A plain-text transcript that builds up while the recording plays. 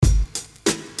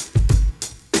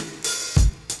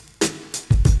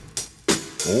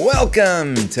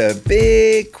Welcome to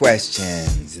Big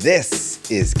Questions.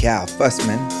 This is Cal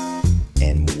Fussman,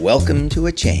 and welcome to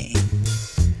a chain.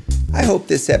 I hope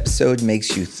this episode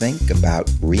makes you think about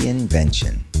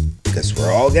reinvention, because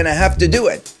we're all going to have to do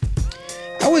it.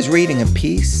 I was reading a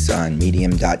piece on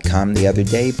Medium.com the other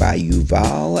day by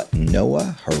Yuval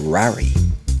Noah Harari.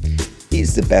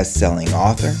 He's the best-selling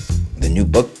author of a new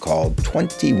book called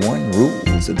 21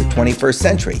 Rules of the 21st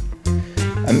Century.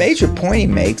 A major point he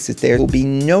makes is that there will be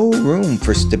no room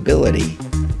for stability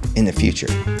in the future.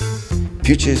 The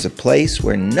future is a place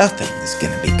where nothing is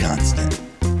going to be constant.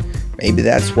 Maybe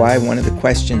that's why one of the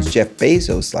questions Jeff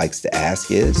Bezos likes to ask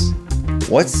is,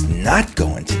 what's not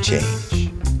going to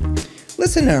change?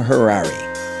 Listen to Harari.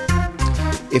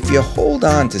 If you hold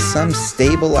on to some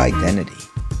stable identity,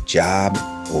 job,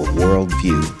 or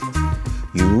worldview,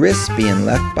 you risk being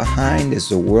left behind as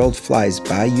the world flies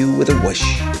by you with a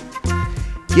whoosh.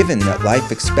 Given that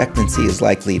life expectancy is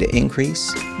likely to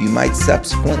increase, you might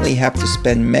subsequently have to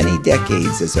spend many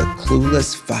decades as a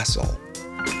clueless fossil.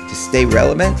 To stay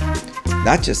relevant,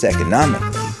 not just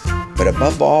economically, but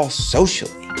above all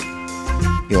socially,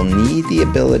 you'll need the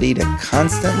ability to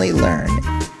constantly learn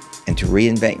and to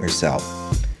reinvent yourself,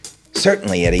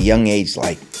 certainly at a young age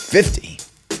like 50.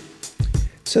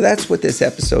 So that's what this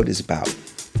episode is about,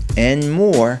 and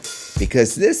more,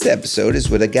 because this episode is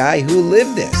with a guy who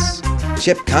lived this.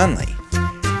 Chip Conley.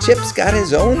 Chip's got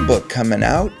his own book coming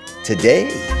out today.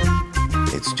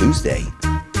 It's Tuesday.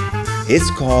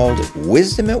 It's called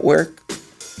Wisdom at Work,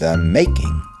 The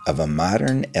Making of a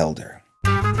Modern Elder.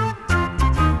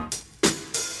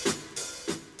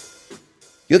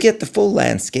 You'll get the full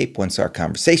landscape once our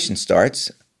conversation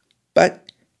starts,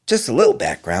 but just a little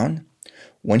background.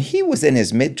 When he was in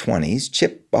his mid-20s,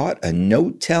 Chip bought a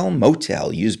no-tell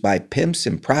motel used by pimps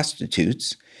and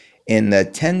prostitutes in the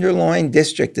Tenderloin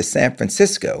district of San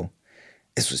Francisco.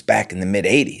 This was back in the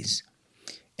mid-'80s.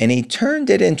 And he turned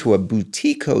it into a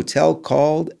boutique hotel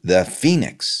called the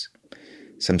Phoenix.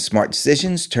 Some smart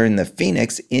decisions turned the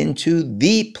Phoenix into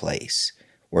the place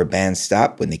where bands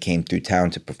stopped when they came through town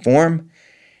to perform.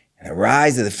 And the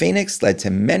rise of the Phoenix led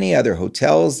to many other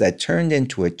hotels that turned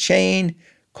into a chain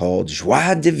called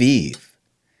Joie de Vivre.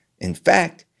 In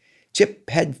fact, Chip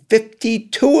had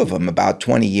 52 of them about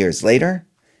 20 years later.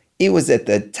 He was at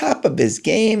the top of his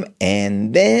game,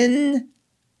 and then,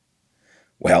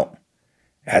 well,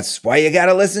 that's why you got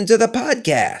to listen to the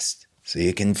podcast, so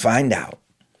you can find out.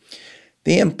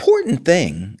 The important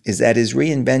thing is that his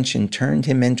reinvention turned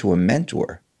him into a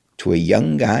mentor to a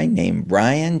young guy named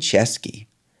Brian Chesky.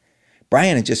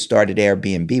 Brian had just started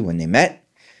Airbnb when they met,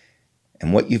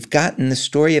 and what you've got in the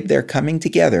story of their coming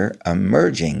together, a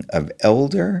merging of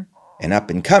elder and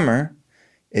up-and-comer,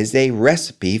 is a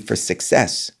recipe for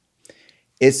success.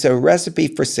 It's a recipe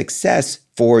for success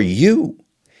for you.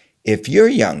 If you're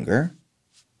younger,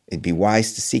 it'd be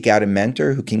wise to seek out a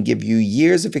mentor who can give you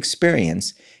years of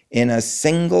experience in a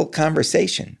single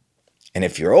conversation. And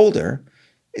if you're older,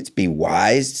 it'd be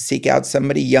wise to seek out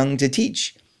somebody young to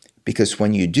teach, because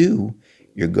when you do,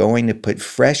 you're going to put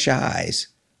fresh eyes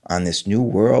on this new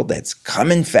world that's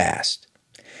coming fast.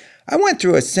 I went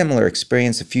through a similar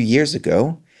experience a few years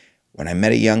ago when I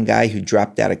met a young guy who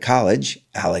dropped out of college,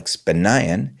 Alex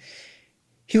Benayan.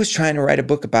 He was trying to write a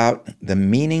book about the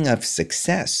meaning of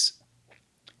success.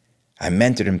 I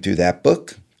mentored him through that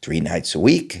book, 3 nights a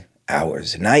week,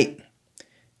 hours a night,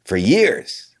 for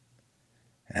years.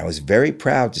 And I was very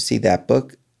proud to see that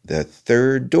book, The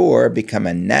Third Door, become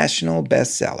a national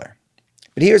bestseller.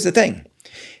 But here's the thing.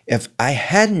 If I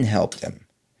hadn't helped him,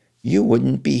 you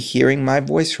wouldn't be hearing my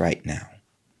voice right now.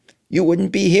 You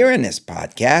wouldn't be hearing this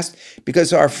podcast,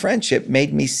 because our friendship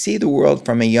made me see the world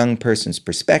from a young person's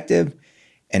perspective,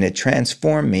 and it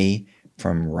transformed me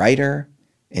from writer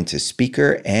into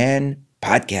speaker and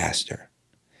podcaster.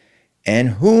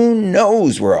 And who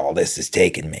knows where all this has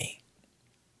taken me.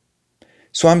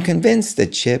 So I'm convinced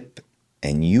that Chip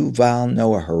and Yuval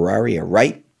Noah Harari are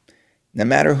right, no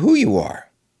matter who you are,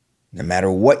 no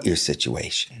matter what your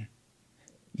situation.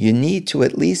 You need to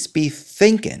at least be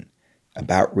thinking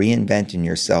about reinventing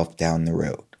yourself down the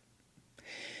road.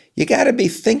 You got to be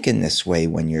thinking this way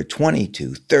when you're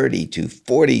 22, 32,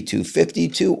 42,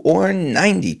 52, or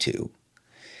 92.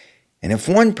 And if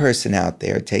one person out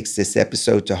there takes this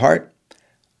episode to heart,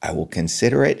 I will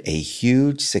consider it a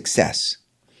huge success.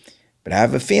 But I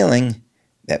have a feeling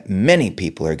that many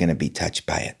people are going to be touched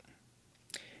by it.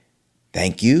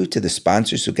 Thank you to the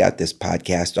sponsors who got this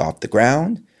podcast off the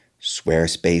ground,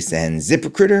 Squarespace and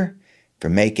ZipRecruiter, for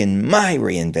making my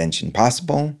reinvention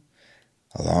possible,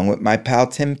 along with my pal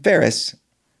Tim Ferriss,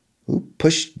 who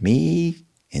pushed me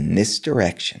in this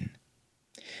direction.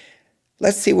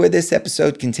 Let's see where this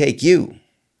episode can take you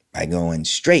by going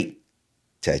straight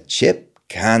to Chip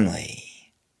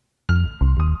Conley.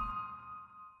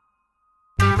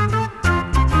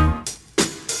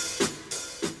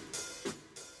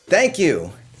 Thank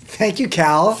you. Thank you,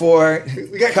 Cal. For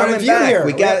we got coming back. Here.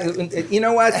 We got, you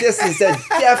know what? This is a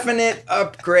definite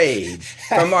upgrade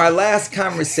from our last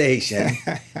conversation.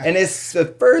 And it's the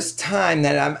first time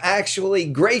that I'm actually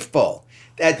grateful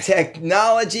that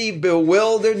technology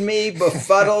bewildered me,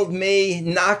 befuddled me,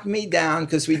 knocked me down,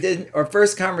 because we did our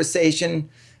first conversation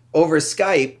over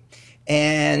Skype.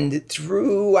 And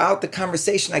throughout the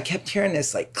conversation, I kept hearing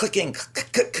this like clicking,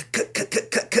 click, click, click, click, click,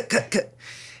 click, click, click, click.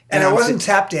 And I wasn't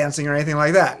tap dancing or anything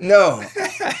like that. No.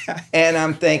 And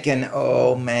I'm thinking,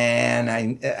 oh man,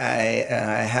 I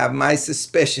have my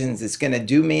suspicions it's going to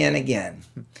do me in again.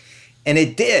 And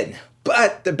it did.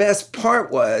 But the best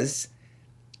part was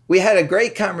we had a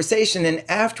great conversation. And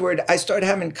afterward, I started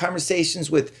having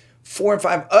conversations with 4 and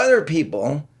 5 other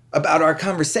people about our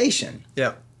conversation.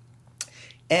 Yeah.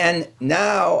 And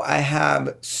now I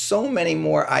have so many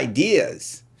more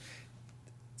ideas.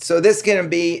 So this is going to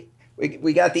be,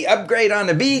 we got the upgrade on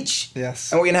the beach.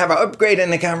 Yes. And we're going to have an upgrade in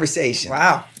the conversation.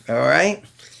 Wow. All right.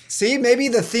 See, maybe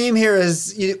the theme here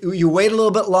is you wait a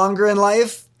little bit longer in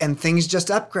life and things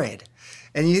just upgrade.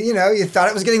 And you thought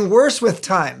it was getting worse with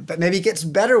time, but maybe it gets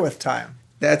better with time.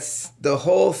 That's the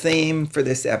whole theme for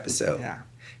this episode. Yeah.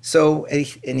 So,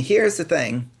 and here's the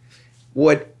thing.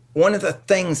 One of the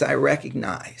things I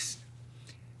recognize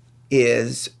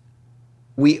is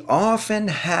we often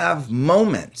have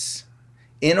moments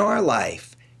in our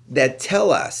life that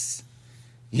tell us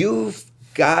you've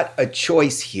got a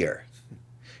choice here.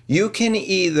 You can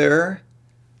either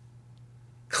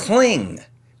cling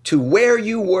to where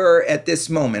you were at this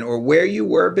moment or where you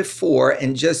were before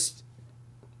and just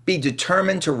be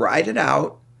determined to ride it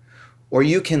out, or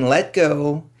you can let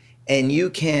go and you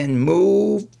can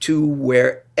move to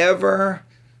wherever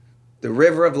the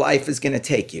river of life is going to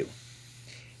take you.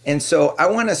 And so I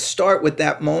want to start with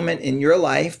that moment in your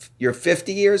life. You're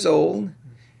 50 years old.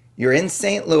 You're in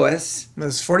St. Louis. I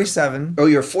was 47. Oh,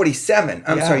 you're 47.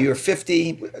 I'm sorry, you were 50.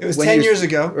 It was 10 years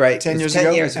ago. Right. 10 years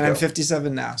ago. And I'm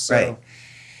 57 now. So right.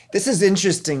 This is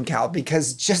interesting, Cal,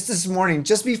 because just this morning,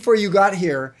 just before you got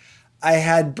here, I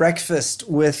had breakfast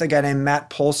with a guy named Matt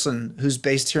Polson, who's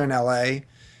based here in LA,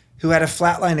 who had a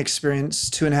flatline experience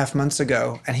 2.5 months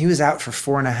ago. And he was out for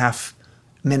 4.5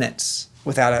 minutes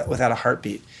without a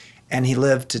heartbeat. And he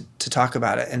lived to talk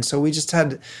about it. And so we just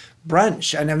had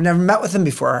brunch, and I've never met with him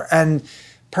before. And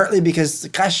partly because,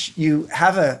 gosh, you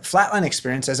have a flatline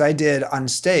experience, as I did on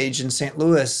stage in St.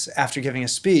 Louis after giving a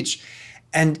speech.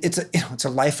 And it's a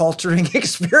life-altering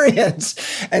experience.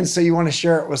 And so you want to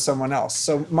share it with someone else.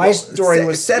 So my story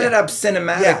was... Set it up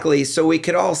cinematically so we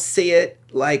could all see it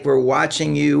like we're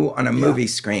watching you on a movie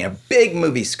screen, a big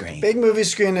movie screen. Big movie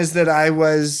screen is that I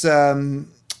was... I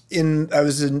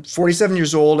was 47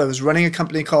 years old. I was running a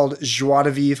company called Joie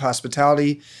de Vivre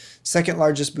Hospitality, second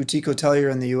largest boutique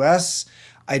hotelier in the U.S.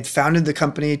 I'd founded the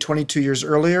company 22 years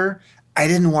earlier. I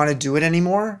didn't want to do it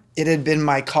anymore. It had been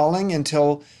my calling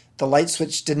until the light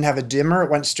switch didn't have a dimmer.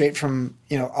 It went straight from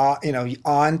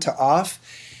on to off,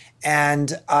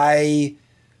 and I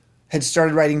had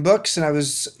started writing books, and I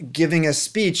was giving a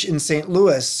speech in St.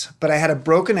 Louis, but I had a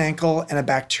broken ankle and a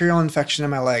bacterial infection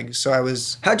in my leg. So I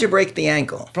was... How'd you break the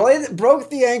ankle? Broke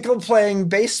the ankle playing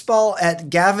baseball at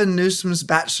Gavin Newsom's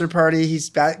bachelor party.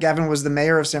 Gavin was the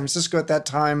mayor of San Francisco at that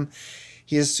time.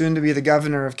 He is soon to be the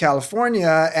governor of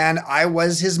California, and I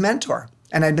was his mentor.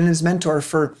 And I'd been his mentor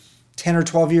for 10 or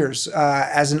 12 years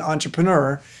as an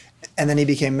entrepreneur, and then he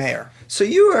became mayor. So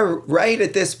you are right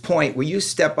at this point where you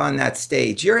step on that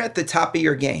stage. You're at the top of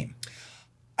your game.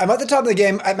 I'm at the top of the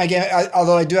game,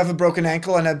 although I do have a broken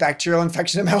ankle and a bacterial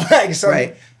infection in my leg. So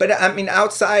right. But I mean,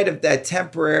 outside of that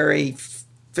temporary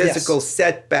physical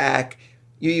setback,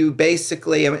 you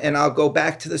basically, and I'll go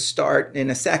back to the start in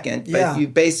a second, but you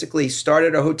basically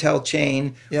started a hotel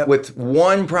chain with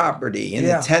one property in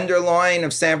the Tenderloin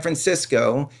of San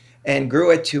Francisco, and grew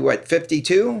it to what,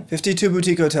 52? 52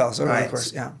 boutique hotels over the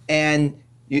course, And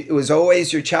it was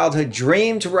always your childhood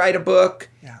dream to write a book,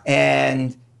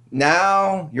 and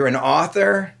now you're an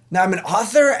author. Now I'm an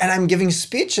author, and I'm giving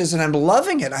speeches, and I'm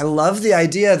loving it. I love the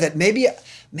idea that maybe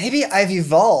I've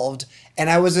evolved, and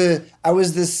I was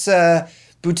this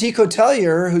boutique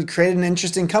hotelier who created an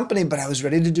interesting company, but I was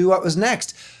ready to do what was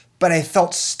next. But I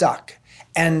felt stuck.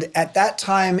 And at that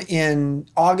time in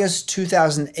August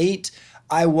 2008,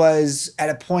 I was at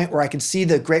a point where I could see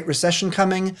the Great Recession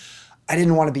coming. I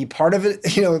didn't want to be part of it,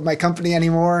 with my company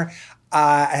anymore.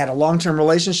 I had a long-term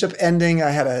relationship ending.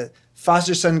 I had a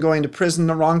foster son going to prison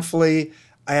wrongfully.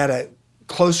 I had a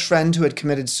close friend who had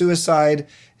committed suicide.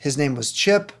 His name was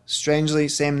Chip, strangely,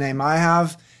 same name I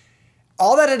have.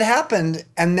 All that had happened,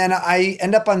 and then I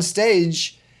end up on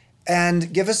stage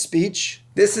and give a speech.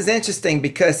 This is interesting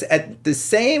because at the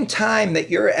same time that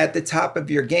you're at the top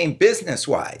of your game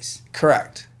business-wise.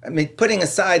 Correct. I mean, putting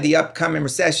aside the upcoming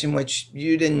recession, which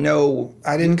you didn't know.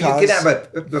 I didn't cause. You could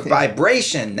have a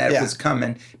vibration that was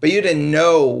coming, but you didn't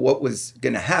know what was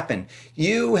going to happen.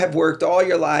 You have worked all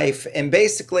your life, and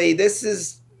basically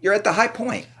you're at the high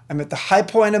point. I'm at the high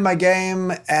point of my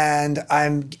game, and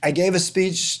I gave a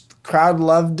speech, the crowd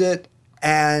loved it,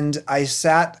 and I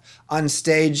sat on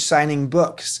stage signing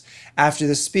books. After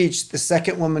the speech, the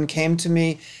second woman came to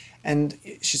me, and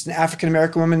she's an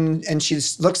African-American woman, and she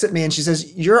looks at me and she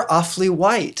says, "You're awfully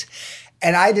white."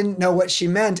 And I didn't know what she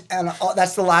meant, and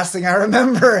that's the last thing I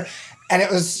remember. And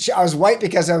I was white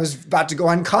because I was about to go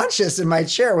unconscious in my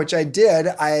chair, which I did.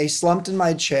 I slumped in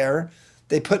my chair.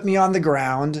 They put me on the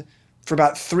ground. For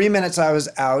about 3 minutes, I was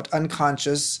out,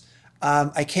 unconscious.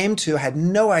 I came to, had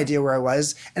no idea where I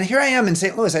was. And here I am in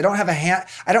St. Louis. I don't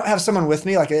have someone with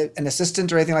me, like an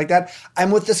assistant or anything like that. I'm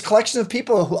with this collection of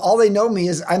people who all they know me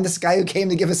is I'm this guy who came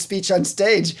to give a speech on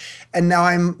stage. And now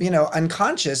I'm,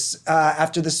 unconscious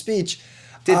after the speech.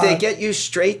 Did they get you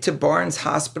straight to Barnes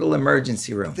Hospital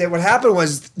emergency room? What happened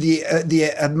was the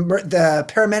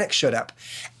paramedics showed up.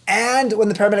 And when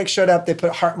the paramedics showed up, they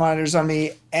put heart monitors on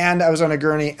me, and I was on a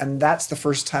gurney. And that's the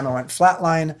first time I went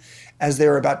flatline, as they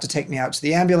were about to take me out to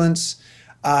the ambulance.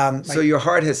 So your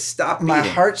heart has stopped beating. My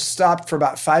heart stopped for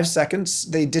about 5 seconds.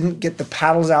 They didn't get the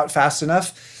paddles out fast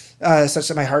enough, such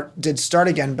that my heart did start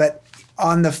again. But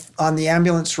on the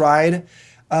ambulance ride,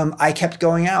 I kept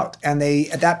going out, and they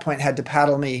at that point had to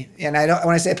paddle me. And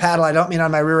when I say paddle, I don't mean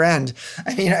on my rear end.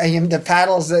 I mean the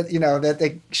paddles that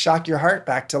they shock your heart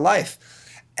back to life.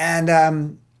 And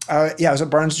I was at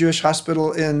Barnes Jewish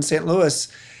Hospital in St. Louis.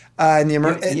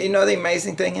 You know the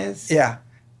amazing thing is? Yeah.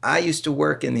 I used to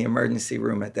work in the emergency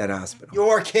room at that hospital.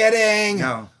 You're kidding.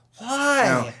 No.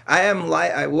 Why? No.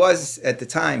 I was at the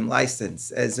time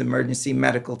licensed as emergency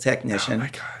medical technician. Oh my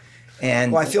God.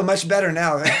 And I feel much better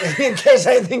now in case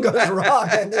anything goes wrong.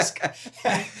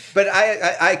 But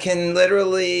I can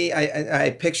literally, I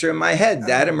picture in my head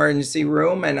that emergency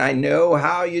room, and I know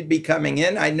how you'd be coming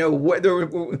in. I know what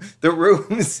the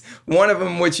rooms, one of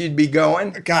them which you'd be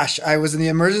going. Gosh, I was in the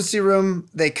emergency room.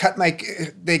 They cut my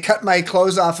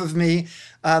clothes off of me.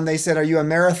 They said, "Are you a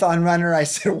marathon runner?" I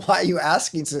said, "Why are you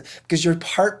asking?" Because your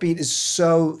heartbeat is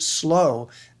so slow,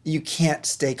 you can't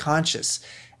stay conscious.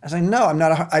 I was like, "No, I'm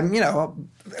not.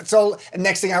 So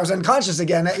next thing I was unconscious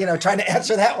again, trying to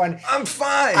answer that one. I'm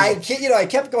fine. I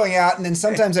kept going out, and then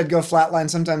sometimes I'd go flatline,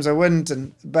 sometimes I wouldn't.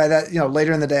 And by that,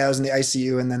 later in the day I was in the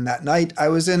ICU, and then that night I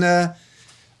was in a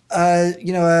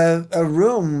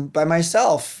room by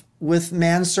myself with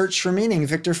Man's Search for Meaning,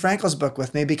 Viktor Frankl's book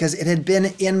with me, because it had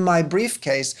been in my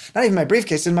briefcase, not even my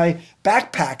briefcase, in my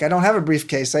backpack. I don't have a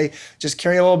briefcase. I just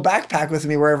carry a little backpack with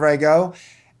me wherever I go.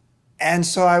 And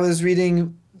so I was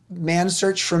reading Man's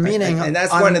Search for Meaning. And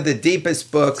that's one of the deepest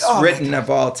books written of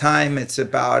all time. It's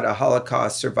about a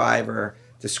Holocaust survivor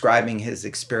describing his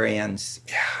experience.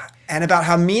 Yeah, and about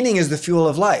how meaning is the fuel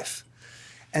of life.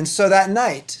 And so that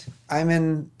night, I'm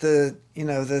in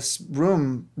this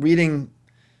room reading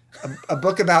a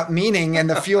book about meaning and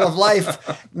the fuel of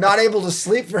life, not able to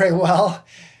sleep very well.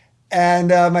 And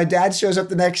my dad shows up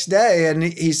the next day, and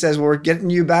he says, "Well, we're getting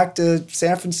you back to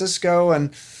San Francisco." And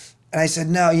I said,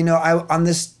 "No, on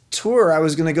this tour, I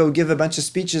was going to go give a bunch of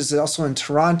speeches also in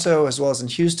Toronto as well as in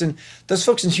Houston. Those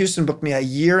folks in Houston booked me a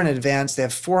year in advance. They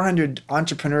have 400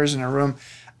 entrepreneurs in a room.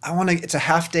 It's a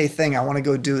half-day thing. I want to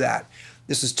go do that."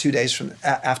 This was 2 days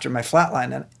after my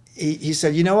flatline. And he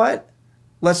said, "You know what?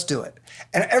 Let's do it."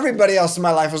 And everybody else in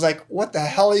my life was like, "What the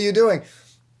hell are you doing?"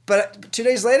 But 2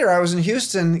 days later, I was in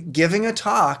Houston giving a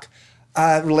talk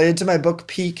related to my book,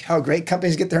 Peak, How Great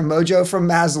Companies Get Their Mojo from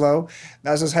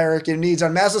Maslow's Hierarchy of Needs.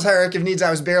 On Maslow's Hierarchy of Needs,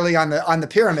 I was barely on the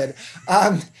pyramid.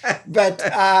 But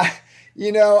I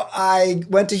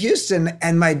went to Houston,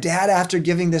 and my dad, after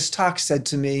giving this talk, said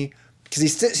to me,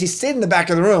 because he stayed in the back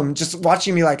of the room just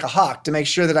watching me like a hawk to make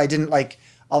sure that I didn't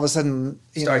all of a sudden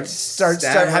start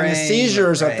having a seizure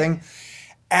or something. Right.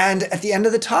 And at the end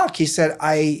of the talk, he said,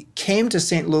 "I came to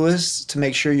St. Louis to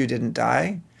make sure you didn't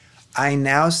die. I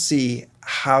now see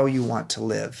how you want to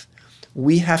live.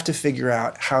 We have to figure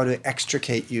out how to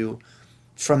extricate you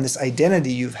from this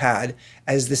identity you've had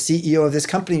as the CEO of this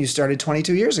company you started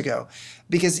 22 years ago."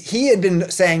 Because he had been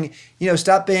saying,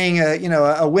 stop being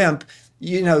a wimp.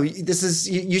 this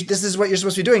is what you're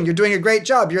supposed to be doing. You're doing a great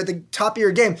job. You're at the top of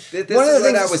your game. This is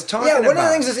what I was talking about. One of the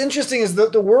things that's interesting is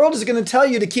that the world is going to tell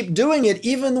you to keep doing it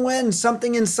even when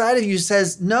something inside of you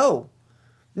says no.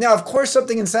 Now, of course,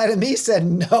 something inside of me said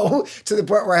no to the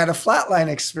point where I had a flatline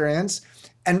experience.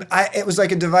 And it was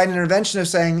like a divine intervention of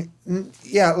saying,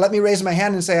 yeah, let me raise my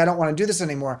hand and say, I don't want to do this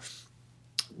anymore.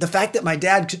 The fact that my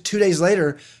dad 2 days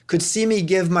later could see me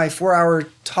give my 4-hour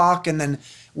talk and then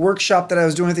workshop that I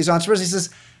was doing with these entrepreneurs, he says,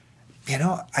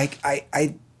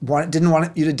 I didn't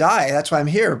want you to die. That's why I'm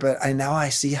here. But now I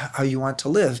see how you want to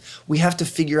live. We have to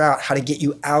figure out how to get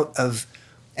you out of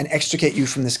and extricate you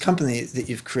from this company that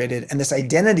you've created and this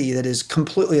identity that is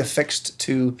completely affixed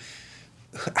to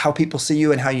how people see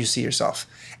you and how you see yourself.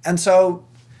 And so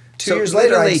 2 years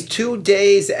later, literally 2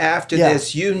 days after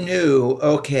this, you knew,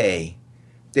 okay,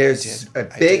 there's a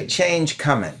big change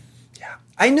coming. Yeah,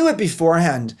 I knew it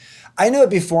beforehand.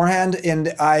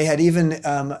 And I had even,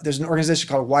 there's an organization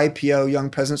called YPO, Young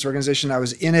Presidents Organization. I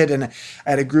was in it, and I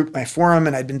had a group, my forum,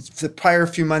 and I'd been for the prior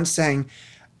few months saying,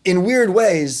 in weird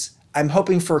ways, I'm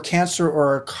hoping for cancer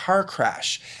or a car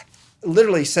crash.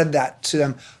 Literally said that to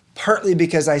them, partly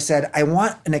because I said, I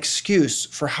want an excuse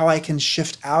for how I can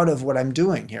shift out of what I'm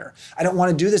doing here. I don't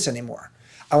want to do this anymore.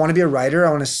 I want to be a writer.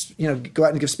 I want to, go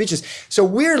out and give speeches. So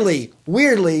weirdly,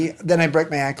 then I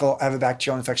break my ankle. I have a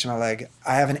bacterial infection in my leg.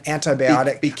 I have an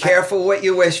antibiotic. Be careful what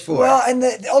you wish for. Well, and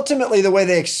ultimately the way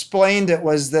they explained it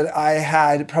was that I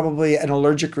had probably an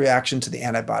allergic reaction to the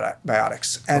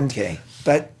antibiotics. Okay.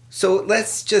 But so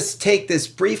let's just take this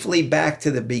briefly back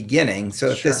to the beginning. So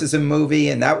if this is a movie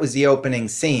and that was the opening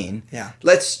scene,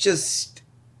 let's just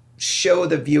show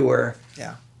the viewer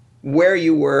where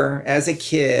you were as a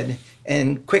kid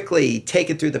and quickly take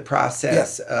it through the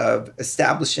process of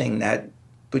establishing that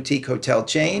boutique hotel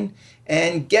chain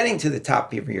and getting to the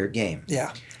top of your game.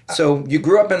 Yeah. So you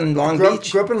grew up in Long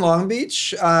Beach? Grew up in Long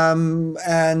Beach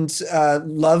and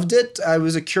loved it. I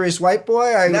was a curious white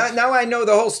boy. Now I know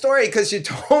the whole story because you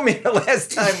told me the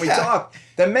last time we talked.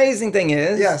 The amazing thing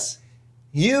is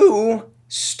you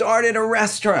started a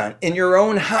restaurant in your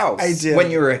own house. I did. When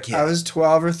you were a kid. I was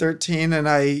 12 or 13 and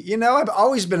I've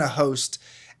always been a host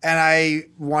and I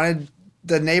wanted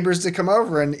the neighbors to come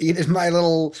over and eat in my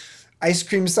little ice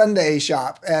cream sundae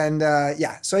shop. And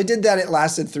so I did that. It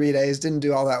lasted 3 days, didn't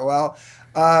do all that well.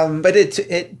 But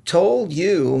it told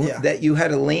you that you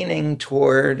had a leaning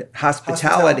toward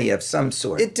hospitality of some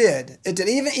sort. It did.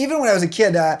 Even when I was a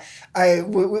kid,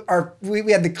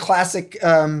 we had the classic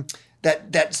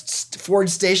that Ford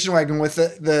station wagon with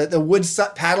the wood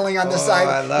paddling on the side.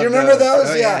 I love you remember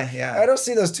those? Oh, yeah. I don't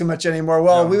see those too much anymore.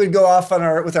 Well, we would go off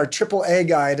with our AAA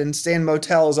guide and stay in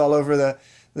motels all over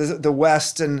the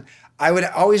West, and I would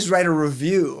always write a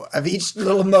review of each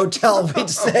little motel we'd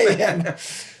stay in.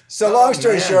 So long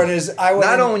story short is I was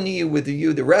not only with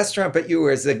you the restaurant, but you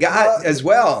were as a guy as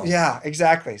well. Yeah,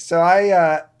 exactly. So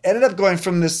I ended up going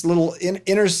from this little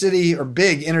inner city or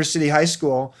big inner city high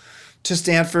school to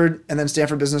Stanford and then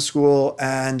Stanford Business School,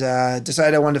 and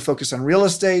decided I wanted to focus on real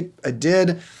estate. I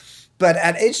did. But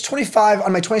at age 25,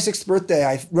 on my 26th birthday,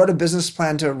 I wrote a business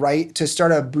plan to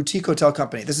start a boutique hotel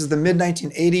company. This is the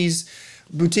mid-1980s.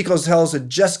 Boutique hotels had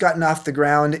just gotten off the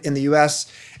ground in the U.S.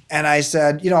 And I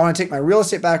said, I want to take my real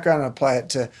estate background and apply it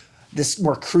to this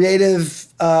more creative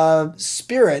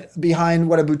spirit behind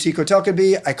what a boutique hotel could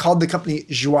be. I called the company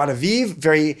Joie de Vivre,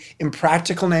 very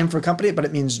impractical name for a company, but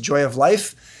it means joy of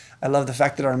life. I love the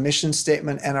fact that our mission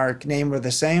statement and our name were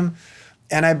the same.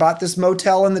 And I bought this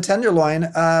motel in the Tenderloin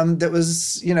that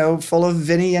was, full of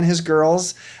Vinny and his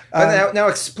girls. But now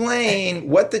explain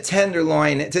what the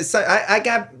Tenderloin is. I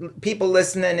got people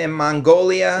listening in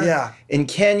Mongolia, in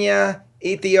Kenya,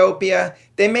 Ethiopia.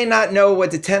 They may not know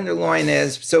what the Tenderloin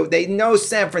is, so they know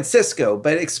San Francisco.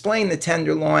 But explain the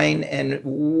Tenderloin and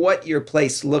what your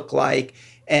place looked like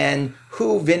and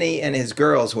who Vinny and his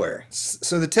girls were.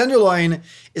 So the Tenderloin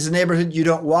is a neighborhood you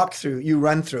don't walk through, you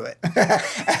run through it.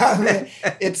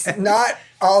 It's not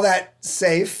all that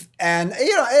safe, and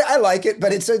I like it,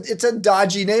 but it's a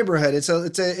dodgy neighborhood. It's a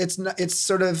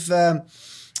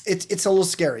little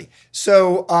scary.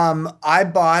 So I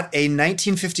bought a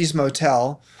 1950s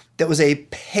motel that was a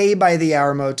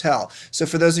pay-by-the-hour motel. So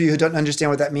for those of you who don't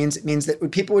understand what that means, it means that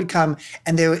people would come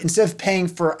and they would, instead of paying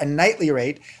for a nightly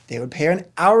rate, they would pay an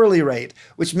hourly rate,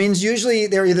 which means usually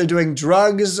they're either doing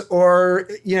drugs or,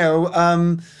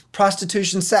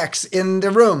 prostitution, sex in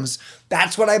the rooms.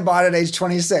 That's what I bought at age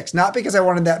 26. Not because I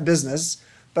wanted that business,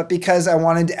 but because I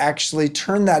wanted to actually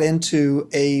turn that into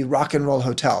a rock and roll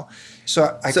hotel.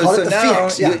 So I call it the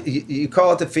Phoenix. You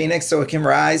call it the Phoenix so it can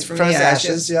rise from the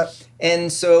ashes. Yep.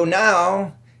 And so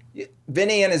now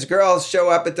Vinny and his girls show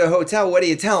up at the hotel. What do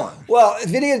you tell them? Well,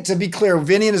 Vinny, to be clear,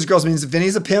 Vinny and his girls means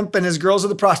Vinny's a pimp and his girls are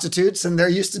the prostitutes, and they're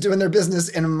used to doing their business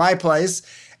in my place.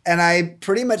 And I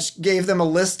pretty much gave them a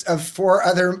list of 4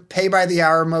 other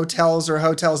pay-by-the-hour motels or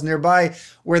hotels nearby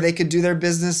where they could do their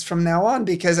business from now on,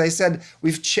 because I said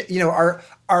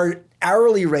our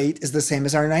hourly rate is the same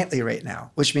as our nightly rate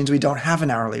now, which means we don't have an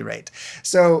hourly rate.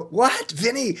 So, what?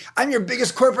 Vinny, I'm your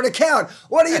biggest corporate account.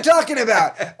 What are you talking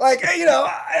about?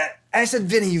 I said,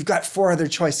 Vinny, you've got 4 other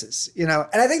choices, And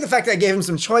I think the fact that I gave him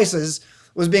some choices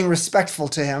was being respectful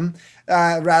to him.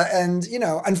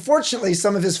 Unfortunately,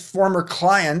 some of his former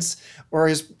clients or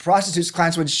his prostitutes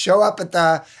clients would show up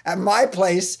at my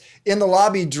place in the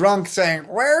lobby drunk saying,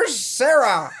 "Where's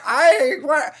Sarah?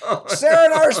 Sarah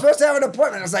and I are supposed to have an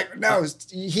appointment." I was like, no,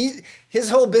 his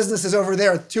whole business is over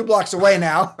there 2 blocks away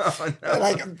now. Oh, no.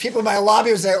 Like people in my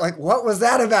lobby would say, like, "What was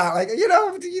that about?" I didn't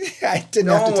have to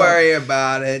Don't worry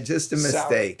about it. Just a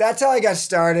mistake. So that's how I got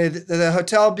started.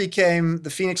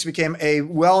 The Phoenix became a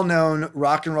well-known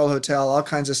rock and roll hotel. All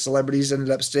kinds of celebrities ended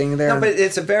up staying there. No, but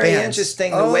it's a very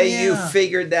interesting the way you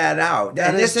figured that out.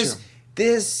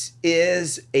 This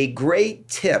is a great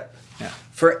tip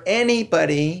for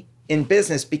anybody in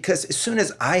business, because as soon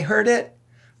as I heard it,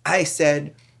 I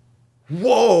said,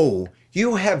 whoa,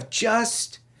 you have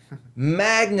just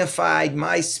magnified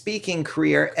my speaking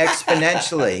career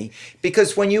exponentially.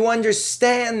 Because when you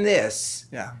understand this,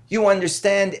 you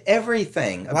understand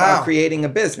everything about creating a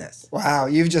business. Wow,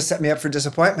 you've just set me up for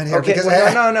disappointment here. Okay,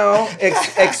 no.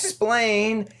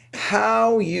 Explain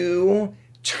how you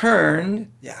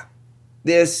turned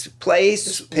this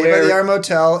place pay-by-the-hour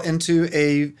motel into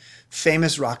a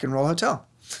famous rock and roll hotel.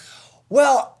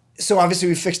 Well, so obviously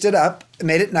we fixed it up,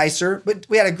 made it nicer, but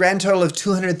we had a grand total of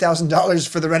 $200,000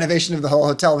 for the renovation of the whole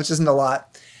hotel, which isn't a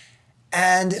lot.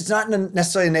 And it's not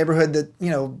necessarily a neighborhood that,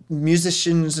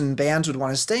 musicians and bands would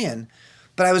want to stay in.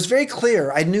 But I was very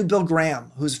clear. I knew Bill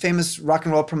Graham, who's a famous rock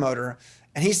and roll promoter.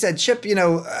 And he said, Chip,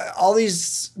 all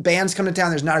these bands come to town.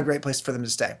 There's not a great place for them to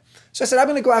stay. So I said, I'm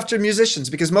going to go after musicians,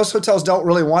 because most hotels don't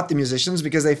really want the musicians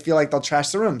because they feel like they'll trash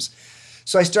the rooms.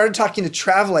 So I started talking to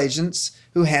travel agents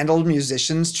who handled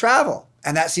musicians' travel.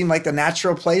 And that seemed like the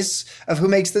natural place of who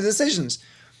makes the decisions.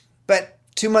 But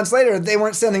 2 months later, they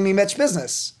weren't sending me much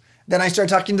business. Then I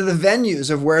started talking to the venues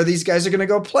of where these guys are going to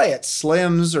go play at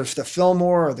Slim's or the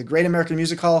Fillmore or the Great American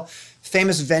Music Hall,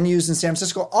 famous venues in San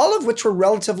Francisco, all of which were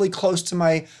relatively close to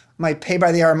my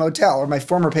pay-by-the-hour motel, or my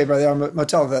former pay-by-the-hour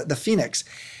motel, the Phoenix.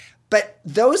 But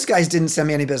those guys didn't send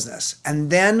me any business. And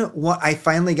then I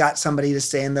finally got somebody to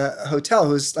stay in the hotel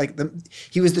who's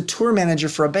he was the tour manager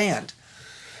for a band.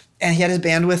 And he had his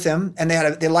band with him, and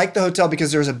they liked the hotel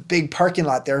because there was a big parking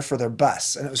lot there for their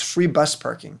bus, and it was free bus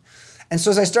parking. And so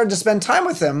as I started to spend time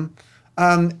with him,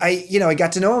 I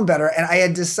got to know him better, and I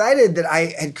had decided that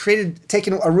I had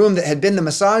taken a room that had been the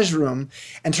massage room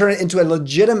and turned it into a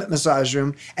legitimate massage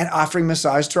room and offering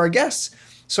massage to our guests.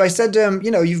 So I said to him,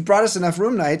 you've brought us enough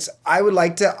room nights. I would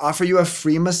like to offer you a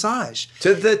free massage.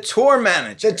 To the tour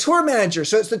manager. The tour manager.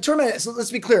 So it's the tour manager. So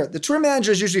let's be clear. The tour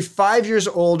manager is usually 5 years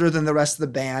older than the rest of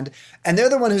the band. And they're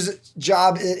the one whose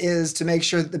job it is to make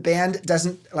sure that the band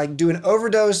doesn't do an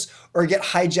overdose or get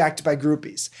hijacked by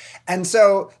groupies. And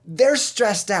so they're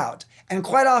stressed out. And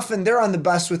quite often they're on the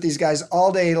bus with these guys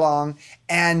all day long.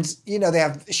 And, they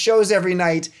have shows every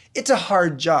night. It's a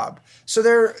hard job. So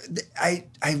what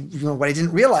I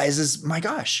didn't realize is, my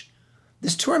gosh,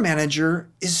 this tour manager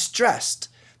is stressed.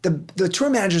 The tour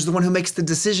manager is the one who makes the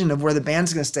decision of where the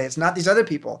band's going to stay. It's not these other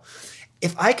people.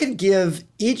 If I could give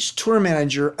each tour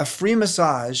manager a free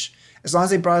massage, as long as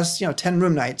they brought us, 10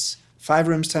 room nights, 5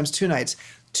 rooms times 2 nights,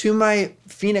 to my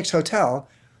Phoenix hotel,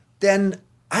 then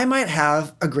I might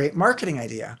have a great marketing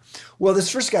idea. Well, this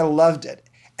first guy loved it.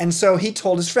 And so he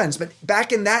told his friends. But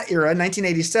back in that era,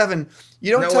 1987,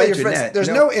 you don't tell your friends. There's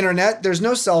no internet. There's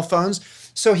no cell phones.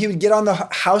 So he would get on the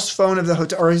house phone of the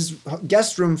hotel or his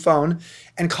guest room phone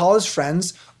and call his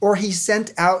friends, or he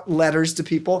sent out letters to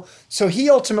people. So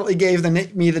he ultimately gave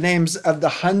me the names of the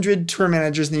 100 tour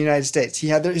managers in the United States. He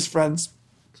had his friends.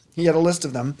 He had a list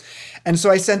of them. And so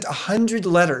I sent 100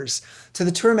 letters to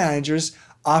the tour managers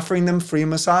offering them free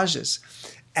massages.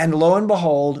 And lo and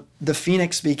behold, the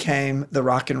Phoenix became the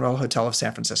Rock and Roll Hotel of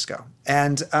San Francisco.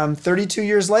 And 32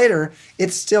 years later,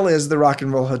 it still is the Rock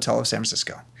and Roll Hotel of San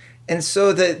Francisco. And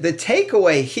so the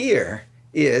takeaway here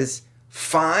is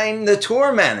find the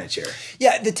tour manager.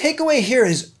 Yeah, the takeaway here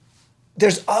is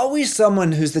there's always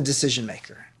someone who's the decision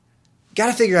maker. Got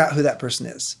to figure out who that person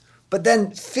is. But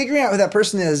then figuring out who that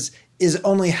person is is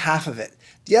only half of it.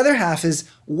 The other half is,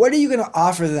 what are you going to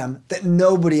offer them that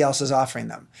nobody else is offering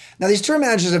them? Now, these tour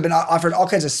managers have been offered all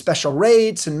kinds of special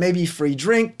rates and maybe free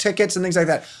drink tickets and things like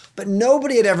that. But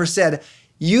nobody had ever said,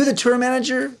 you, the tour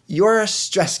manager, you're a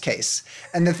stress case.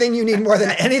 And the thing you need more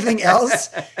than anything else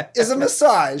is a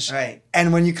massage. Right.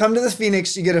 And when you come to the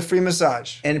Phoenix, you get a free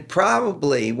massage. And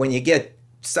probably when you get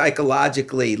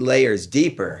psychologically layers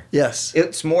deeper, Yes.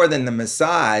 it's more than the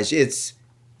massage. It's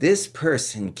this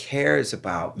person cares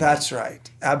about me. That's right.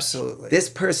 Absolutely. This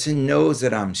person knows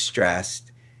that I'm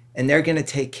stressed and they're going to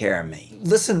take care of me.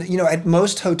 Listen, at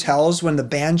most hotels, when the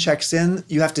band checks in,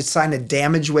 you have to sign a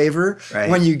damage waiver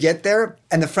when you get there,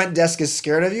 and the front desk is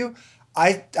scared of you.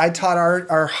 I taught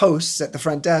our hosts at the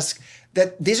front desk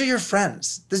that these are your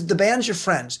friends. The band's your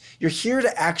friends. You're here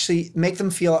to actually make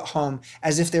them feel at home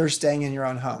as if they were staying in your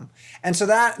own home. And so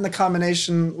that, in the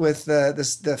combination with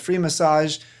the free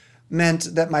massage,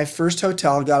 meant that my first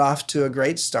hotel got off to a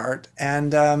great start.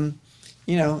 And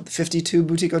 52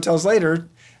 boutique hotels later,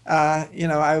 I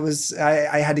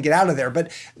had to get out of there.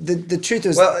 But the truth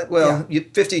is,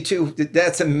 52,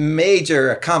 that's a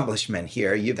major accomplishment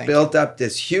here. You've built up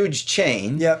this huge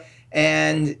chain. Yep.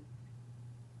 And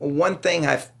one thing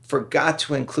I forgot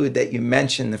to include that you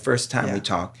mentioned the first time we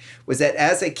talked was that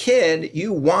as a kid,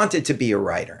 you wanted to be a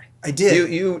writer. I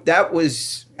did. That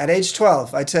was... At age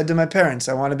 12, I said to my parents,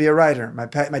 I want to be a writer. My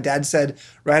dad said,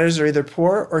 writers are either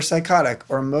poor or psychotic,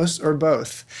 or most or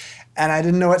both. And I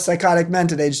didn't know what psychotic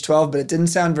meant at age 12, but it didn't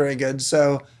sound very good.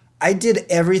 So I did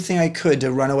everything I could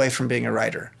to run away from being a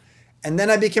writer. And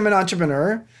then I became an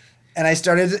entrepreneur, and I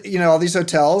started, all these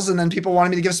hotels, and then people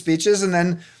wanted me to give speeches, and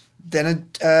then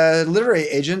a literary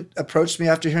agent approached me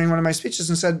after hearing one of my speeches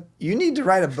and said, you need to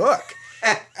write a book.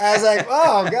 I was like,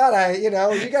 oh God, you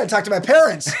got to talk to my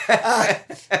parents.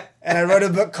 And I wrote a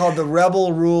book called The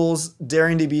Rebel Rules,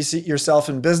 Daring to Be Yourself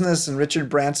in Business. And Richard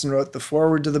Branson wrote the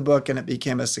foreword to the book, and it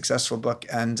became a successful book.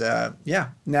 And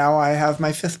now I have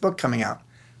my 5th book coming out.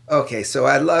 Okay, so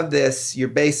I love this. You're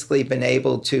basically been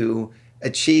able to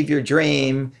achieve your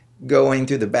dream going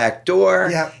through the back door.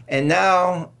 Yep. And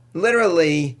now,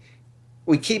 literally,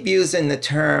 we keep using the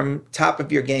term top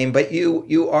of your game, but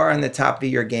you are on the top of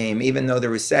your game, even though the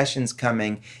recession's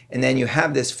coming. And then you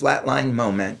have this flatline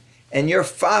moment, and your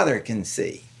father can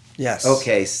see, yes,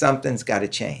 okay, something's got to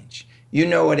change. You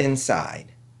know it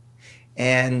inside.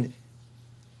 And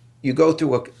you go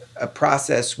through a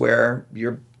process where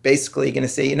you're basically going to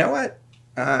say, you know what,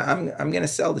 I'm going to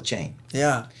sell the chain.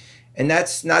 Yeah. And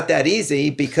that's not that easy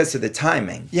because of the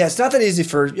timing. Yeah, it's not that easy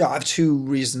for I have 2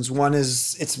 reasons. One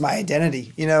is it's my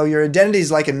identity. Your identity is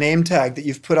like a name tag that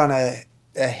you've put on a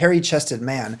hairy-chested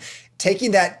man.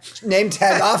 Taking that name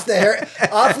tag off of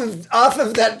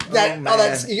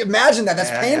that you imagine that's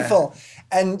painful.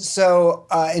 And so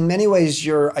in many ways,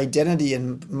 your identity,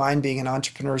 and mine being an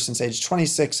entrepreneur since age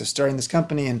 26 of starting this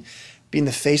company and being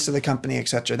the face of the company, et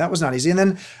cetera, that was not easy. And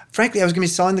then, frankly, I was going to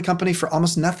be selling the company for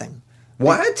almost nothing.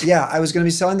 What? Yeah, I was going to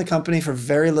be selling the company for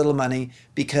very little money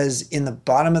because in the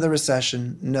bottom of the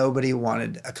recession, nobody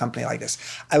wanted a company like this.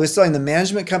 I was selling the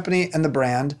management company and the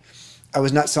brand. I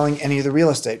was not selling any of the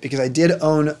real estate because I did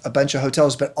own a bunch of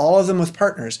hotels, but all of them with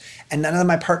partners, and none of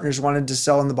my partners wanted to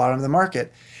sell in the bottom of the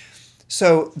market.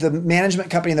 So the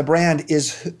management company and the brand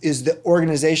is the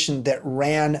organization that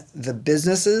ran the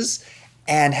businesses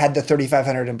and had the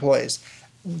 3,500 employees.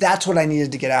 That's what I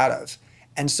needed to get out of.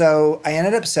 And so I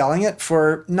ended up selling it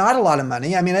for not a lot of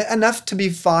money. I mean, enough to be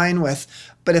fine with.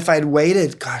 But if I'd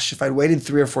waited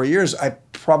 3 or 4 years, I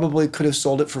probably could have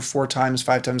sold it for 4 times,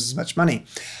 5 times as much money.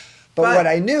 But what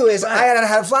I knew is I had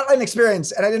had a flatline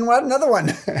experience, and I didn't want another one.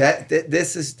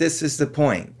 This is the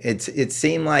point. It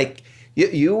seemed like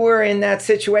you were in that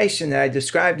situation that I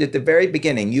described at the very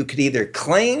beginning. You could either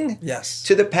cling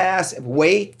to the past,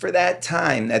 wait for that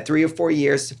time, that 3 or 4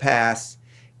 years to pass,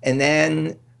 and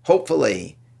then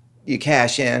hopefully you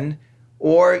cash in,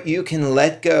 or you can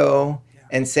let go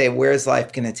and say, where's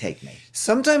life going to take me?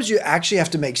 Sometimes you actually have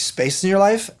to make space in your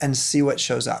life and see what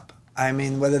shows up. I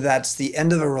mean, whether that's the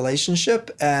end of a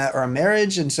relationship or a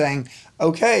marriage and saying,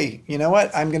 okay, you know what,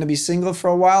 I'm going to be single for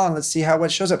a while and let's see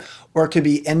what shows up. Or it could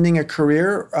be ending a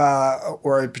career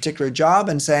or a particular job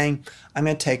and saying, I'm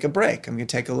going to take a break. I'm going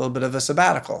to take a little bit of a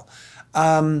sabbatical.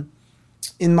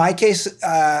 In my case,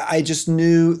 I just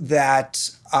knew that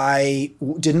I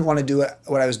didn't want to do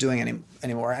what I was doing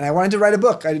anymore. And I wanted to write a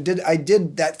book. I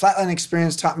did that flatline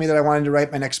experience taught me that I wanted to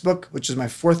write my next book, which is my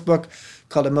 4th book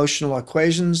called Emotional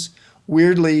Equations.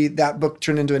 Weirdly, that book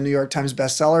turned into a New York Times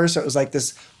bestseller. So it was like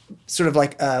this sort of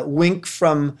like a wink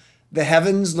from the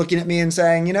heavens looking at me and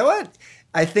saying, you know what?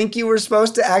 I think you were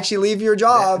supposed to actually leave your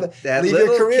job, That leave little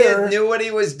your career. kid knew what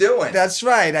he was doing. That's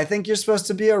right. I think you're supposed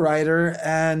to be a writer,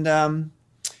 and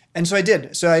so I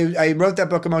did. So I wrote that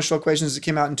book, Emotional Equations. It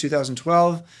came out in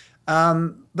 2012.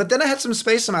 But then I had some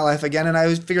space in my life again, and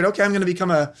I figured, okay, I'm going to become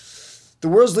the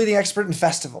world's leading expert in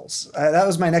festivals. That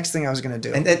was my next thing I was going to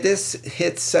do. And that this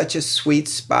hit such a sweet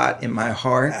spot in my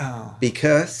heart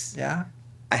because I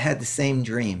had the same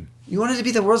dream. You wanted to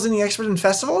be the world's leading expert in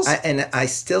festivals? And I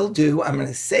still do. I'm going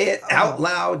to say it out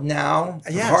loud now.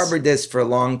 Yes. I've harbored this for a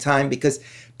long time because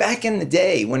back in the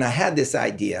day when I had this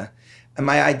idea,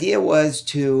 my idea was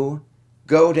to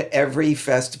go to every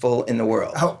festival in the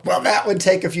world. Oh, well, that would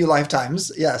take a few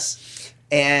lifetimes. Yes.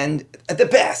 And the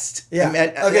best. Yeah.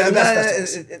 The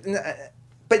best festivals.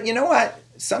 But you know what?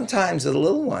 Sometimes the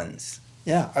little ones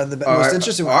are the most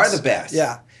interesting ones. Are the best.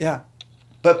 Yeah.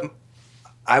 But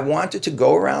I wanted to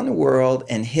go around the world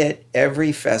and hit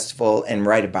every festival and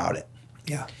write about it.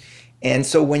 Yeah. And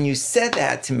so when you said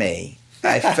that to me,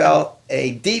 I felt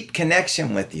a deep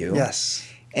connection with you. Yes.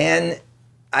 And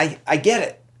I get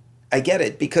it. I get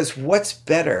it because what's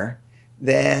better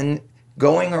than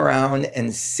going around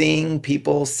and seeing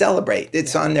people celebrate?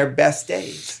 It's on their best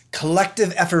days.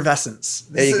 Collective effervescence.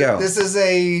 There you go. This is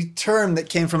a term that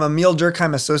came from Emil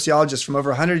Durkheim, a sociologist from over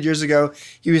 100 years ago.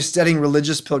 He was studying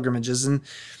religious pilgrimages, and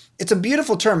it's a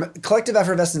beautiful term. Collective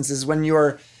effervescence is when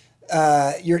your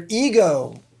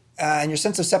ego and your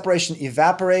sense of separation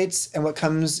evaporates, and what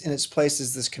comes in its place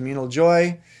is this communal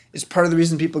joy. It's part of the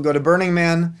reason people go to Burning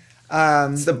Man.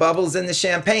 It's the bubbles in the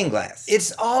champagne glass. It's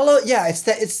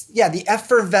the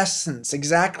effervescence,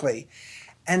 exactly.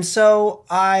 And so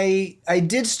I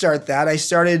did start that. I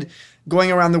started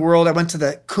going around the world. I went to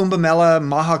the Kumbh Mela,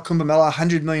 Maha Kumbh Mela,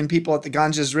 100 million people at the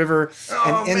Ganges River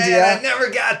in India. Man, I never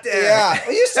got there. Yeah,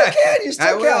 well, you still can. You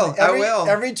still can. I will.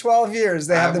 Every 12 years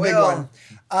they have the big one.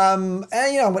 And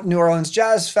went to New Orleans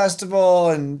Jazz Festival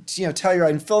and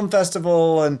Telluride Film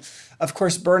Festival and of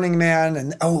course Burning Man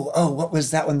and what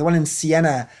was that one? The one in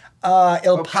Siena.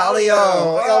 Il Palio.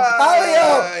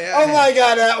 Yeah. Oh my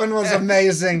God, that one was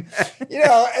amazing. You do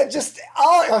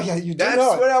That's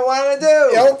know it. what I want to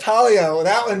do. Il Palio.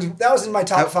 That was in my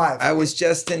top 5. I was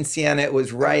just in Siena. It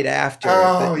was right after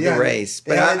the race.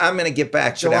 But I'm going to get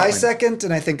back to that one. July 2nd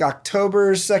and I think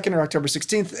October 2nd or October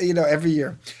 16th, every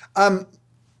year.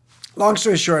 Long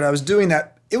story short, I was doing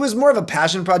that. It was more of a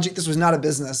passion project. This was not a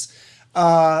business.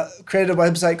 Created a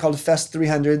website called Fest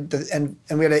 300, and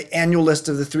we had an annual list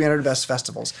of the 300 best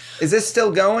festivals. Is this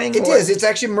still going? It is. It's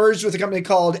actually merged with a company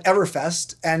called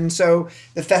Everfest, and so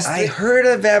the Fest. I heard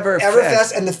of Everfest.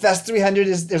 Everfest and the Fest 300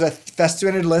 there's a Fest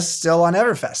 300 list still on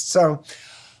Everfest. So,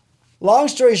 long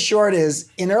story short is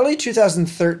in early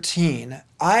 2013,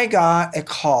 I got a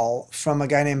call from a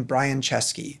guy named Brian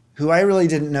Chesky, who I really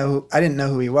didn't know. I didn't know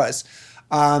who he was.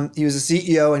 He was the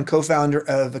CEO and co-founder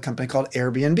of a company called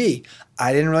Airbnb.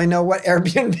 I didn't really know what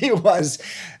Airbnb was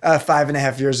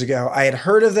 5.5 years ago. I had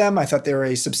heard of them. I thought they were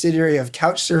a subsidiary of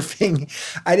Couchsurfing.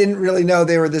 I didn't really know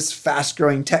they were this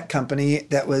fast-growing tech company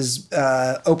that was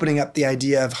opening up the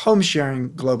idea of home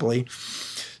sharing globally.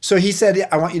 So he said,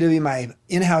 I want you to be my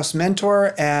in-house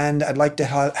mentor, and I'd like to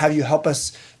have you help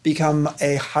us become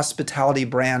a hospitality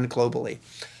brand globally.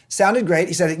 Sounded great.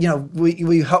 He said, will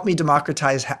you help me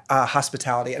democratize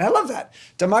hospitality? And I love that.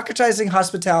 Democratizing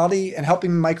hospitality and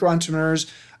helping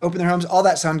micro-entrepreneurs open their homes, all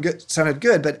that sounded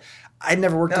good, but I'd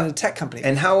never worked in a tech company.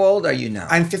 And how old are you now?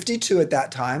 I'm 52 at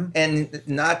that time. And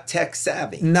not tech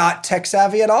savvy. Not tech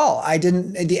savvy at all.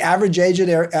 The average age at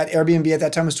Airbnb at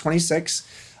that time was 26.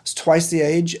 I was twice the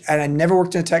age, and I never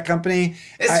worked in a tech company.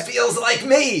 This feels like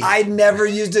me. I never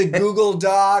used a Google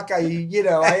Doc. I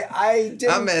didn't.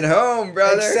 I'm at home,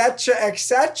 brother. Et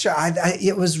cetera.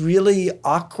 It was really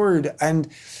awkward, and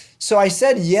so I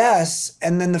said yes.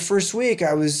 And then the first week,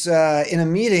 I was in a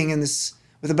meeting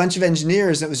with a bunch of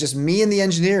engineers. And it was just me and the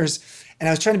engineers, and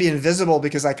I was trying to be invisible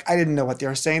because I didn't know what they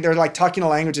were saying. They were talking a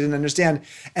language I didn't understand.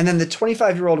 And then the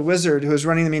 25-year-old wizard who was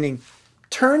running the meeting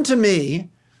turned to me,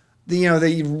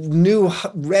 the new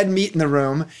red meat in the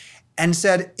room, and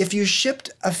said, if you shipped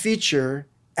a feature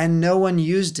and no one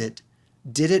used it,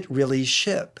 did it really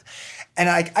ship? And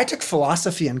I took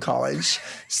philosophy in college,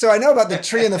 so I know about the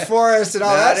tree and the forest and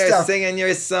all that stuff. Singing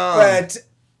your song. But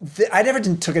I never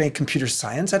took any computer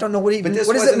science. I don't know what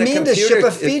does it mean to ship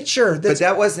a feature? But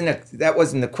that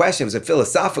wasn't the question. It was a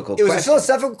philosophical question. It was a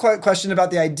philosophical question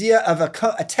about the idea of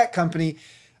a tech company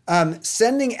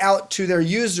sending out to their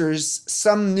users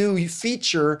some new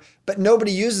feature, but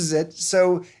nobody uses it.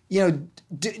 So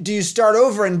do you start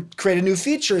over and create a new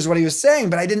feature is what he was saying,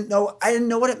 but I didn't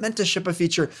know what it meant to ship a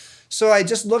feature. So I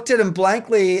just looked at him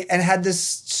blankly and had this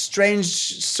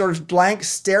strange sort of blank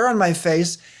stare on my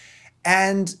face.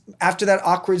 And after that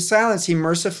awkward silence, he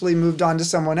mercifully moved on to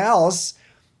someone else.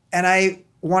 And I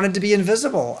wanted to be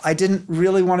invisible. I didn't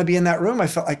really want to be in that room. I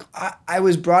felt like I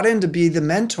was brought in to be the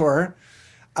mentor.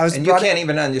 And you can't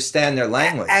even understand their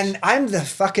language. And I'm the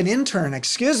fucking intern,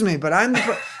 excuse me, but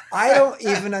I don't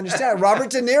even understand. Robert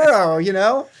De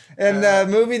Niro, in the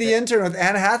movie The Intern with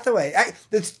Anne Hathaway.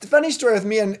 It's the funny story with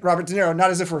me and Robert De Niro,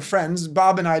 not as if we're friends.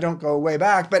 Bob and I don't go way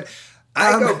back, but...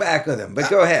 I go back with him, but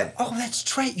go ahead. Oh,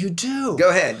 that's right, you do. Go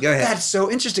ahead. That's so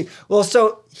interesting. Well,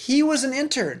 so he was an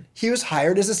intern. He was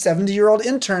hired as a 70-year-old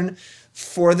intern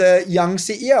for the young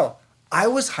CEO. I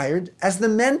was hired as the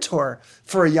mentor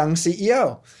for a young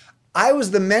CEO. I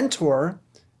was the mentor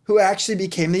who actually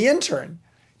became the intern.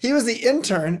 He was the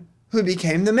intern who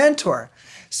became the mentor.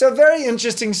 So very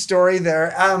interesting story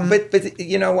there. But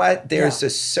you know what? There's a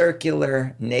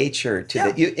circular nature to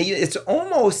it. It's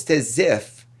almost as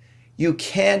if you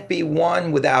can't be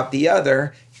one without the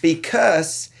other,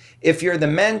 because if you're the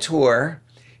mentor,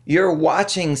 you're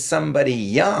watching somebody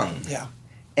young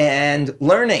and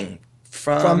learning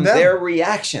from their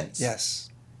reactions.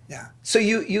 Yes. Yeah. So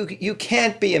you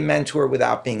can't be a mentor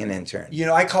without being an intern.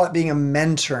 I call it being a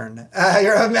mentern.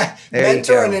 You're a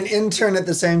mentor and an intern at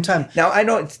the same time. Now,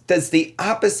 does the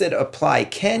opposite apply?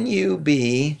 Can you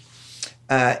be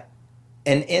an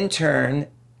intern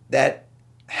that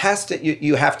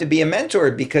you have to be a mentor,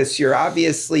 because you're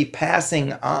obviously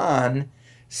passing on,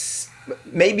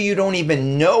 maybe you don't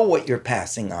even know what you're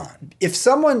passing on.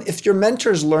 If your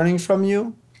mentor's learning from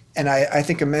you, and I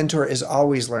think a mentor is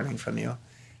always learning from you,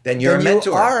 then you're a mentor.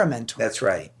 You are a mentor. That's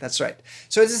right.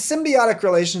 So it's a symbiotic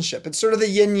relationship. It's sort of the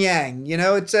yin yang.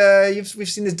 We've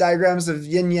seen these diagrams of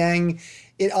yin yang.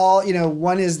 It all,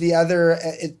 one is the other.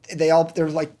 They're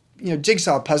like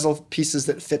jigsaw puzzle pieces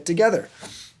that fit together.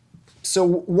 So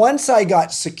once I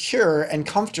got secure and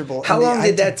comfortable. How long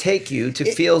did that take you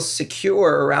to feel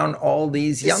secure around all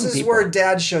these young people? This is where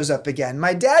Dad shows up again.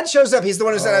 My dad shows up. He's the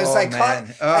one who said I was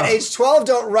psychotic. At age 12,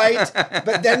 don't write.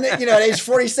 But then, at age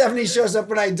 47, he shows up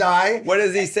when I die. What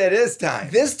does he say this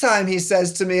time? This time he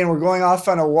says to me, and we're going off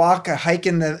on a hike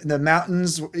in the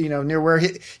mountains, near where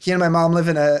he and my mom live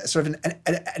in a sort of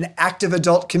an active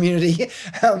adult community,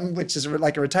 which is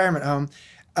like a retirement home.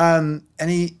 And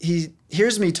he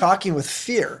hears me talking with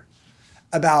fear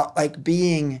about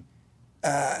being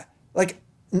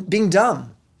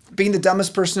dumb, being the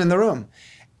dumbest person in the room.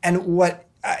 And what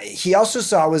he also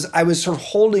saw was I was sort of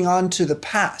holding on to the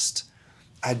past.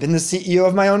 I'd been the CEO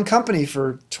of my own company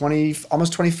for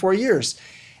almost 24 years.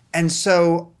 And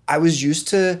so I was used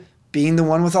to being the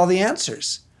one with all the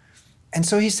answers. And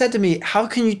so he said to me, how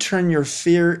can you turn your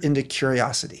fear into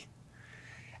curiosity?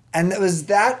 And it was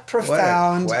that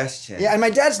profound. What a question. Yeah, and my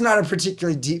dad's not a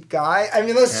particularly deep guy. I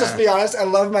mean, let's just be honest. I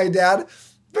love my dad,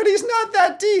 but he's not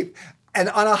that deep. And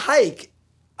on a hike,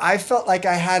 I felt like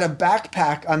I had a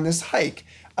backpack on this hike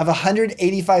of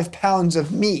 185 pounds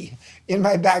of me in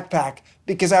my backpack,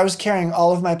 because I was carrying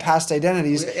all of my past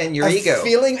identities. And your ego.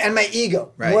 Feeling, and my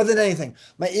ego, more than anything.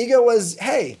 My ego was,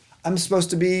 hey, I'm supposed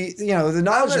to be, the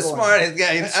knowledgeable I'm the smartest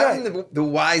guy. That's I'm right. the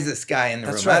wisest guy in the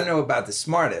room. Right. I don't know about the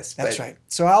smartest. That's right.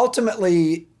 So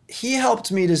ultimately, he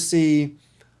helped me to see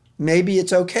maybe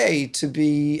it's okay to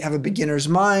have a beginner's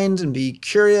mind and be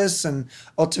curious. And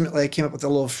ultimately, I came up with a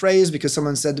little phrase because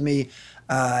someone said to me,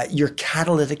 you're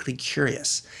catalytically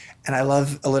curious. And I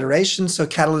love alliteration, so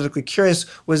catalytically curious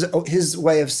was his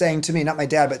way of saying to me, not my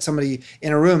dad, but somebody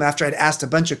in a room after I'd asked a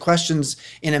bunch of questions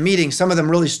in a meeting, some of them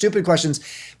really stupid questions,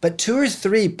 but 2 or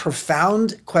 3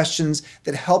 profound questions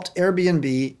that helped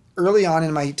Airbnb early on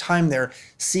in my time there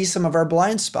see some of our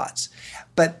blind spots.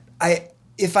 But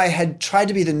if I had tried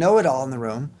to be the know-it-all in the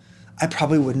room, I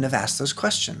probably wouldn't have asked those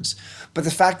questions. But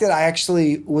the fact that I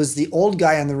actually was the old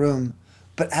guy in the room,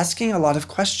 but asking a lot of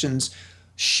questions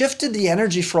shifted the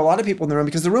energy for a lot of people in the room,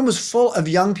 because the room was full of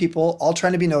young people, all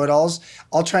trying to be know-it-alls,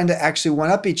 all trying to actually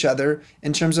one-up each other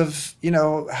in terms of,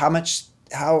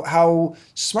 how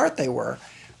smart they were.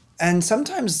 And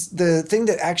sometimes the thing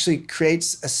that actually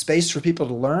creates a space for people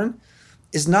to learn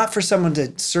is not for someone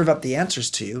to serve up the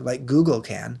answers to you like Google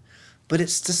can, but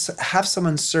it's to have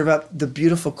someone serve up the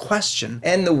beautiful question.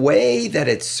 And the way that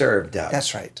it's served up.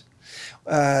 That's right.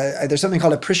 There's something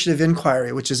called appreciative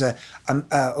inquiry, which is a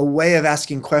way of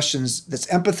asking questions that's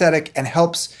empathetic and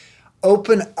helps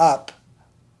open up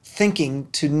thinking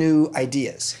to new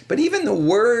ideas. But even the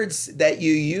words that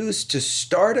you use to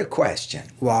start a question.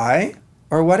 Why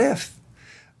or what if?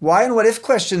 Why and what if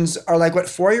questions are like what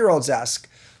 4-year-olds ask.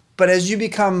 But as you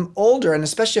become older, and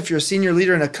especially if you're a senior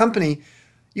leader in a company,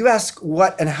 you ask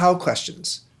what and how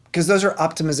questions, because those are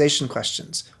optimization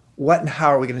questions. What and how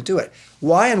are we going to do it?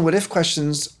 Why and what if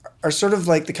questions are sort of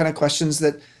like the kind of questions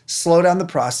that slow down the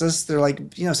process. They're like,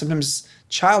 sometimes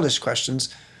childish questions,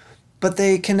 but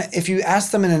they can, if you ask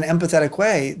them in an empathetic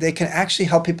way, they can actually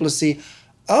help people to see,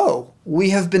 oh, we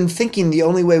have been thinking the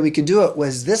only way we could do it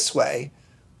was this way,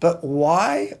 but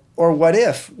why or what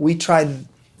if we tried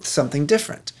something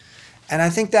different? And I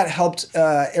think that helped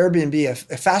Airbnb,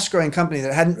 a fast-growing company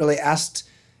that hadn't really asked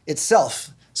itself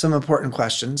some important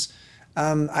questions.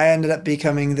 I ended up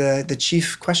becoming the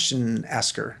chief question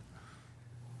asker.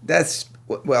 That's,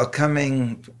 well,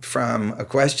 coming from a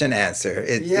question answer,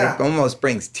 it almost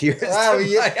brings tears wow, to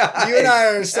my eyes. You and I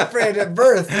are separated at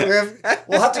birth.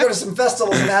 We'll have to go to some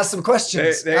festivals and ask some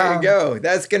questions. There you go.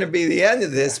 That's going to be the end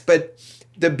of this. But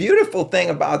the beautiful thing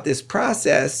about this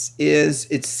process is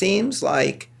it seems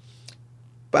like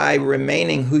by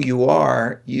remaining who you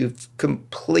are, you've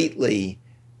completely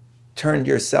turned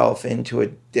yourself into a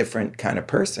different kind of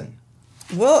person.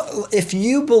 Well, if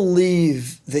you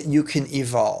believe that you can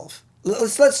evolve,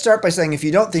 let's start by saying if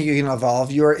you don't think you can evolve,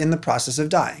 you're in the process of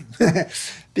dying.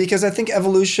 Because I think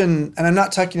evolution, and I'm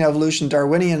not talking evolution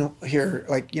Darwinian here,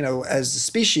 as a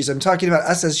species, I'm talking about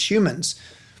us as humans.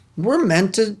 We're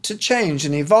meant to change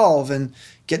and evolve and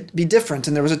be different.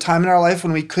 And there was a time in our life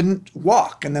when we couldn't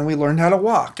walk, and then we learned how to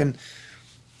walk. And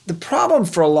the problem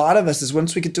for a lot of us is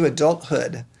once we get to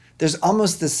adulthood, there's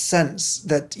almost this sense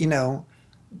that,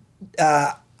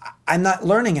 I'm not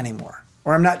learning anymore,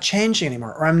 or I'm not changing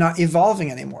anymore, or I'm not evolving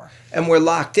anymore. And we're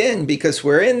locked in because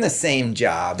we're in the same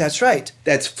job. That's right.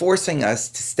 That's forcing us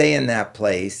to stay in that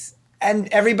place. And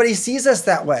everybody sees us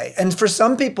that way. And for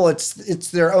some people, it's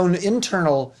their own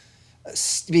internal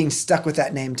being stuck with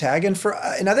that name tag. And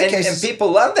in other cases, and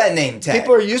people love that name tag.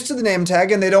 People are used to the name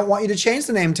tag, and they don't want you to change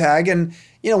the name tag. And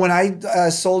when I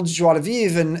sold Joie de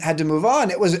Vivre and had to move on,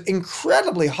 it was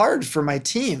incredibly hard for my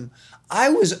team. I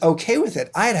was okay with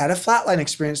it. I had a flatline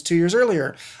experience 2 years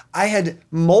earlier. I had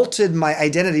molted my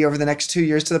identity over the next 2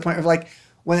 years to the point of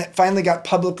when it finally got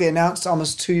publicly announced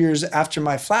almost 2 years after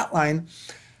my flatline,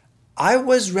 I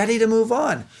was ready to move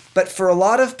on. But for a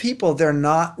lot of people, they're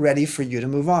not ready for you to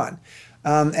move on.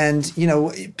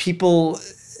 People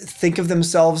think of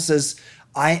themselves as,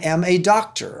 I am a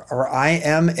doctor, or I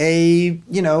am a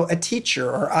teacher,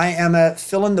 or I am a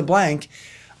fill in the blank.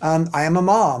 I am a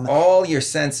mom. All your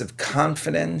sense of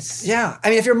confidence. Yeah. I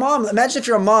mean, imagine if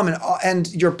you're a mom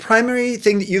and your primary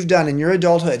thing that you've done in your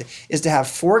adulthood is to have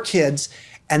 4 kids,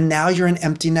 and now you're an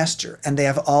empty nester and they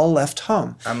have all left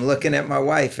home. I'm looking at my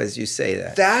wife as you say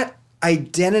that. That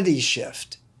identity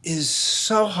shift is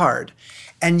so hard.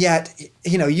 And yet,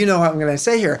 you know what I'm going to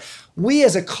say here. We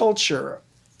as a culture,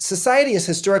 society has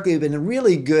historically been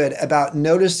really good about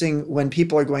noticing when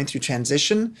people are going through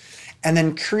transition and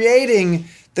then creating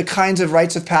the kinds of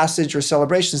rites of passage or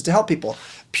celebrations to help people.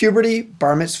 Puberty,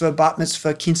 bar mitzvah, bat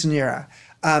mitzvah, quinceañera.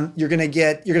 You're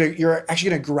actually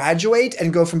going to graduate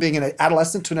and go from being an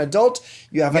adolescent to an adult.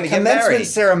 You have a commencement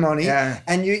ceremony, and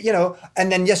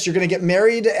and then yes, you're going to get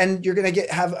married, and you're going to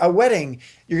have a wedding.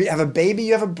 You have a baby,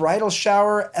 you have a bridal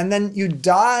shower, and then you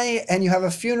die, and you have a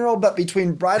funeral. But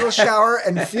between bridal shower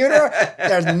and funeral,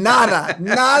 there's nada.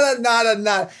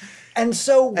 And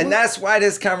that's why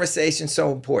this conversation is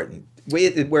so important.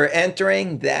 We're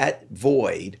entering that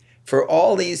void for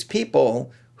all these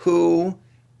people who,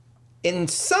 in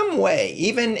some way,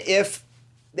 even if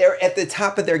they're at the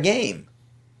top of their game,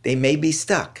 they may be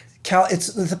stuck. Cal,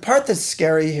 it's the part that's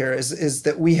scary here is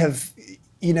that we have,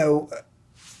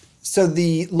 so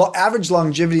the average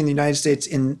longevity in the United States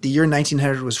in the year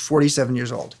 1900 was 47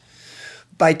 years old.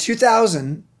 By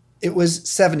 2000, it was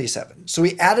 77. So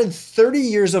we added 30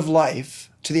 years of life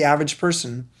to the average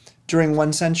person during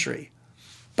 1 century.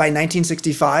 By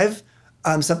 1965,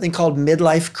 something called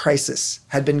midlife crisis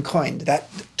had been coined, that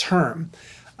term,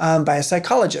 by a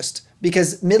psychologist,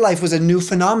 because midlife was a new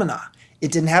phenomena.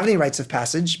 It didn't have any rites of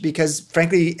passage because,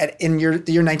 frankly, in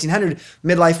the year 1900,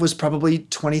 midlife was probably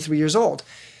 23 years old.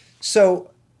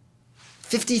 So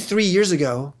 53 years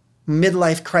ago,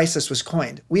 midlife crisis was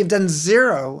coined. We have done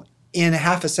zero in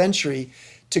half a century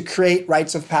to create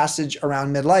rites of passage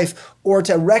around midlife, or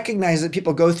to recognize that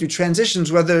people go through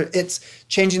transitions, whether it's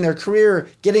changing their career,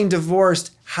 getting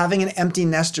divorced, having an empty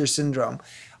nester syndrome,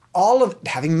 all of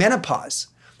having menopause.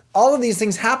 All of these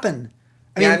things happen.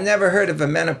 I mean, I've never heard of a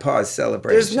menopause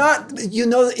celebration. There's not,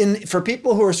 for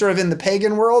people who are sort of in the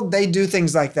pagan world, they do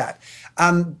things like that.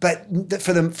 But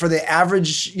for the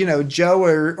average, Joe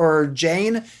or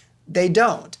Jane, They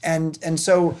don't. And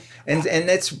so And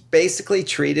it's basically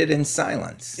treated in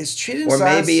silence. it's treated in or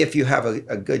silence. maybe if you have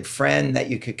a good friend that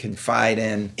you could confide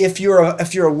in. If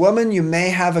you're a woman, you may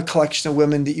have a collection of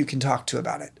women that you can talk to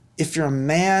about it. If you're a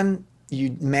man,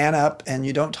 you man up and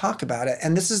you don't talk about it.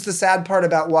 And this is the sad part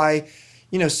about why,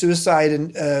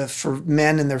 suicide for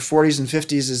men in their 40s and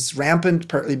 50s is rampant,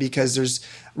 partly because there's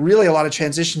really a lot of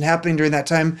transition happening during that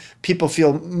time. People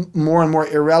feel more and more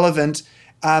irrelevant,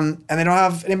 and they don't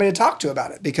have anybody to talk to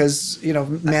about it because,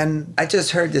 men... I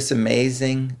just heard this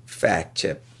amazing fact,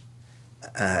 Chip.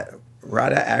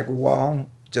 Radha Agrawal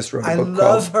just wrote a book called... I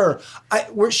love her.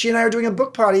 She and I are doing a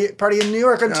book party in New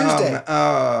York on Tuesday.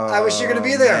 I wish you were going to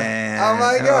be there. Man. Oh,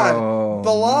 my God.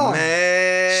 Belong.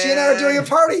 Man. She and I are doing a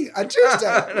party on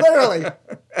Tuesday, literally.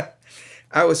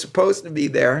 I was supposed to be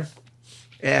there,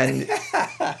 and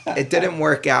it didn't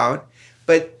work out.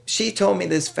 But she told me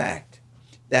this fact,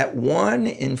 that 1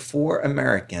 in 4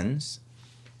 Americans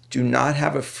do not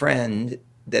have a friend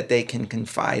that they can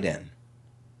confide in.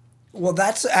 Well,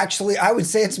 that's actually, I would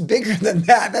say it's bigger than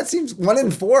that. That seems 1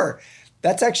 in 4.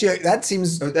 That's actually, that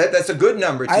seems... That's a good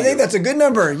number to I think you. that's a good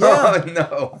number, yeah. Oh,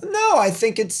 no. No, I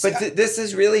think it's... But this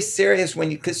is really serious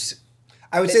when you... Cause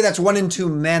I would say that's 1 in 2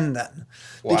 men then.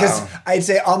 Because Wow. I'd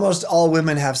say almost all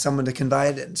women have someone to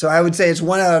confide in. So I would say it's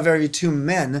 1 out of every 2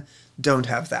 men don't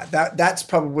have that. That's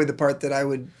probably the part that I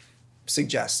would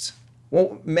suggest.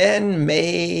 Well, men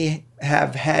may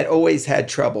have always had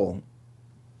trouble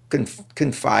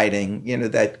confiding,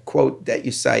 that quote that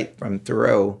you cite from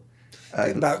Thoreau.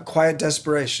 About quiet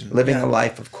desperation. Living Yeah. a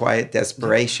life of quiet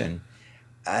desperation.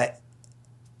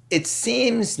 It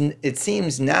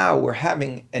seems now we're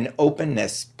having an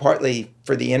openness, partly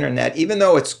for the internet, even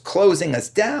though it's closing us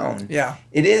down. Yeah.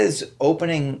 It is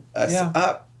opening us Yeah.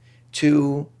 up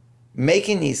to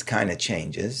making these kind of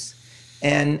changes.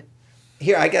 And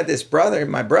here I got this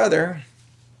my brother,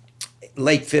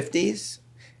 late 50s.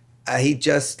 He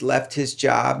just left his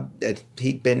job that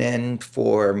he'd been in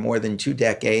for more than 2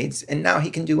 decades, and now he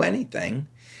can do anything.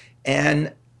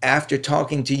 And after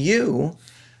talking to you,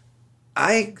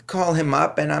 I call him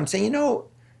up and I'm saying,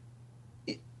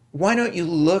 why don't you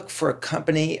look for a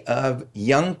company of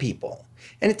young people?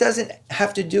 And it doesn't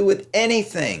have to do with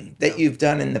anything that you've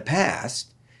done in the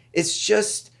past. It's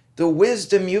just the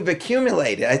wisdom you've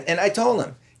accumulated. And I told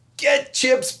him, get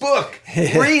Chip's book,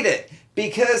 read it,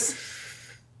 because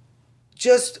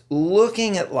just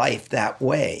looking at life that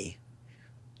way,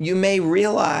 you may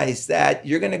realize that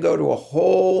you're going to go to a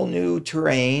whole new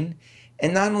terrain.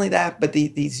 And not only that, but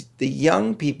the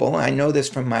young people, I know this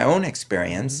from my own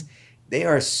experience, they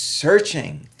are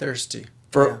searching Thirsty.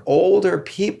 for older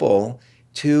people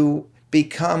to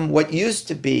become what used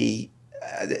to be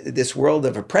this world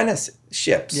of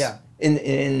apprenticeships. Yeah.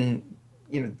 In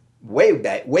way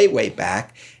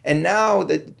back, and now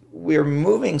that we're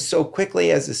moving so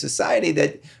quickly as a society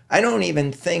that I don't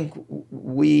even think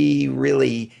we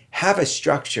really have a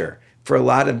structure for a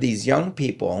lot of these young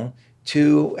people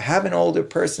to have an older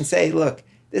person say, look,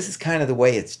 this is kind of the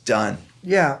way it's done.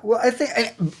 Yeah. Well, I think,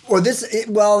 I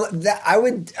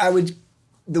would,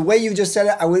 the way you just said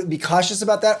it, I would be cautious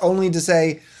about that, only to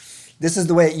say, this is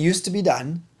the way it used to be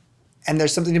done, and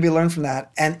there's something to be learned from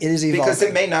that, and it is evolving. Because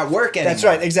it may not work anymore. That's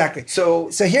right, exactly.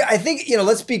 So here, I think,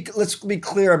 let's be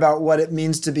clear about what it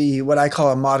means to be what I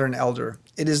call a modern elder.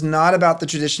 It is not about the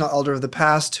traditional elder of the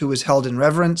past who was held in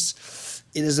reverence.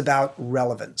 It is about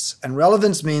relevance. And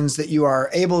relevance means that you are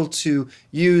able to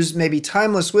use maybe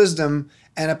timeless wisdom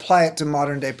and apply it to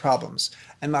modern day problems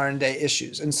and modern day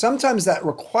issues. And sometimes that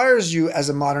requires you as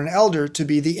a modern elder to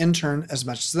be the intern as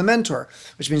much as the mentor,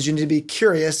 which means you need to be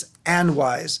curious and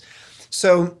wise.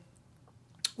 So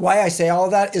why I say all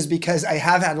of that is because I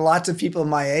have had lots of people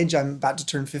my age, I'm about to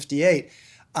turn 58,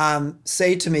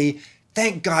 say to me,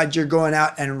 thank God you're going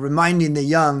out and reminding the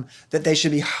young that they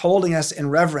should be holding us in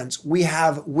reverence. We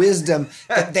have wisdom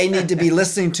that they need to be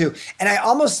listening to. And I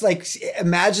almost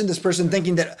imagine this person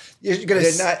thinking that you're going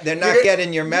to... They're not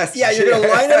getting your message. Yeah, you're going to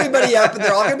line everybody up and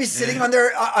they're all going to be sitting on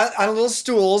their on little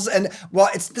stools. And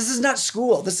this is not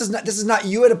school. This is not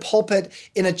you at a pulpit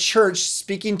in a church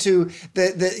speaking to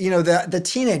the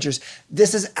teenagers.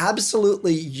 This is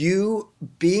absolutely you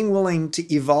being willing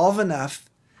to evolve enough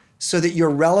so that you're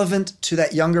relevant to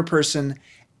that younger person.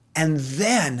 And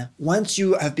then once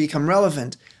you have become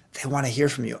relevant, they want to hear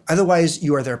from you. Otherwise,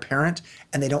 you are their parent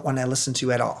and they don't want to listen to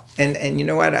you at all. And you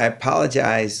know what? I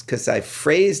apologize because I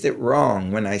phrased it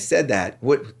wrong when I said that.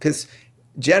 Because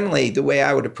generally the way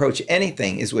I would approach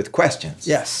anything is with questions.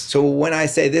 Yes. So when I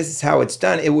say this is how it's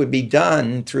done, it would be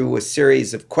done through a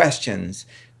series of questions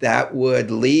that would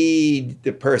lead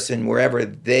the person wherever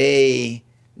they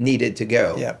needed to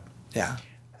go. Yep. Yeah.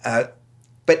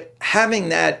 But having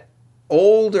that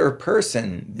older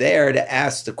person there to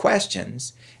ask the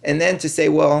questions and then to say,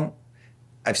 well,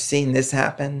 I've seen this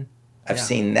happen. I've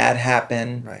seen that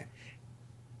happen. Right.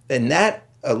 And that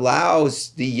allows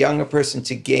the younger person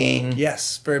to gain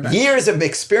Very much. years of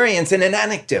experience in an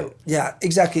anecdote. Yeah,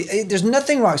 exactly. There's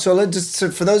nothing wrong. So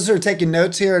for those who are taking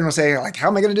notes here and will say, like, how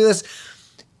am I going to do this?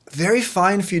 Very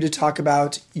fine for you to talk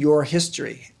about your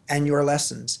history and your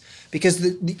lessons. Because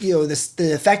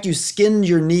the fact you skinned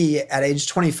your knee at age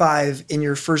 25 in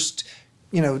your first,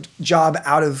 job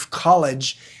out of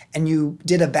college, and you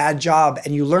did a bad job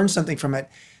and you learned something from it,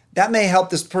 that may help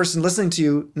this person listening to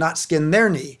you not skin their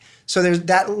knee. So there's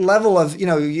that level of,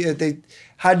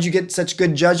 how did you get such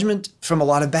good judgment? From a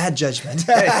lot of bad judgment.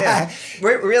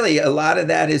 Really, a lot of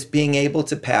that is being able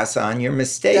to pass on your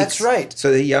mistakes. That's right.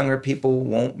 So the younger people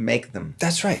won't make them.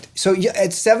 That's right. So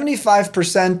it's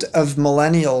 75% of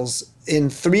millennials in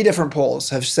 3 different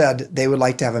polls have said they would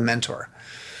like to have a mentor.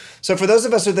 So for those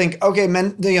of us who think, okay,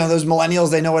 those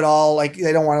millennials, they know it all. Like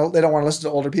they don't want to listen to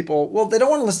older people. Well, they don't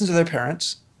want to listen to their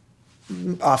parents.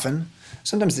 Often,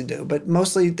 sometimes they do, but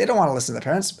mostly they don't want to listen to their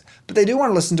parents. But they do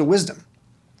want to listen to wisdom.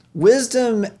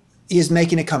 Wisdom is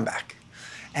making a comeback,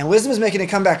 and wisdom is making a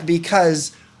comeback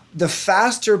because the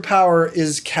faster power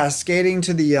is cascading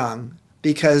to the young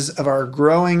because of our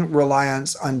growing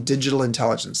reliance on digital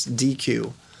intelligence,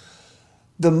 DQ.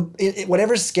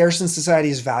 Whatever is scarce in society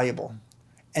is valuable.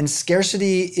 And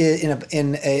scarcity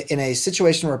in a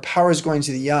situation where power is going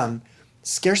to the young,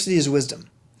 scarcity is wisdom.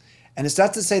 And it's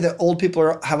not to say that old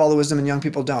people have all the wisdom and young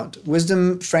people don't.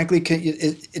 Wisdom, frankly,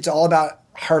 it's all about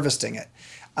harvesting it.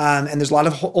 And there's a lot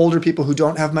of older people who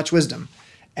don't have much wisdom.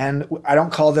 And I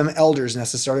don't call them elders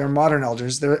necessarily or modern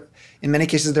elders. In many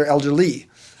cases, they're elderly.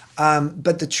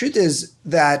 But the truth is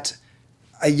that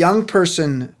a young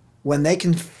person, when they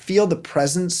can feel the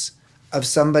presence of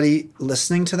somebody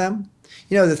listening to them,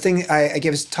 the thing I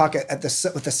gave a talk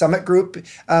with the Summit group.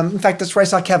 In fact, that's where I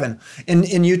saw Kevin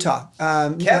in Utah.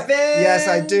 Kevin! Yes,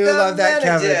 I do love that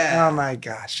manager. Kevin. Oh my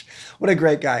gosh. What a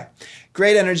great guy.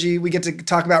 Great energy. We get to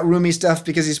talk about Rumi stuff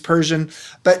because he's Persian.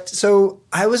 But so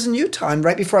I was in Utah, and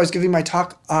right before I was giving my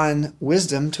talk on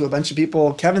wisdom to a bunch of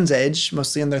people Kevin's age,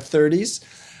 mostly in their 30s,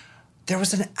 there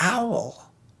was an owl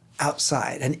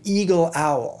outside, an eagle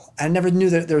owl. I never knew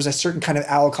that there was a certain kind of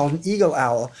owl called an eagle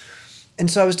owl. And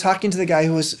so I was talking to the guy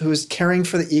who was caring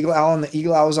for the eagle owl, and the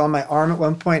eagle owl was on my arm at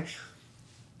one point.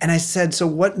 And I said, so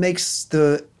what makes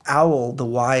the owl the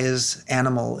wise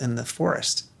animal in the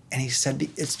forest? And he said,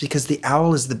 it's because the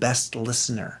owl is the best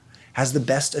listener, has the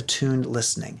best attuned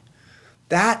listening.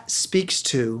 That speaks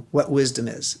to what wisdom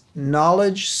is.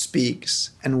 Knowledge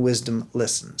speaks and wisdom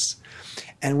listens.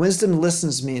 And wisdom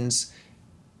listens means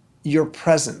you're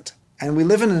present. And we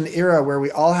live in an era where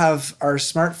we all have our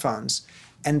smartphones,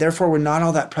 and therefore we're not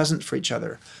all that present for each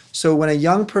other. So when a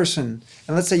young person,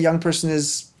 and let's say a young person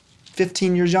is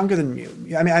 15 years younger than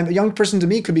you. I mean, a young person to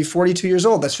me could be 42 years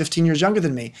old. That's 15 years younger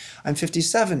than me. I'm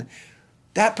 57.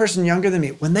 That person younger than me,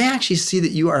 when they actually see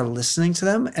that you are listening to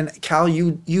them, and Cal,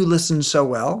 you listen so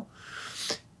well,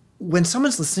 when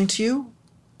someone's listening to you,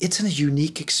 it's a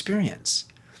unique experience.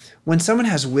 When someone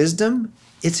has wisdom,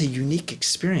 it's a unique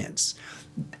experience.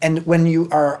 And when you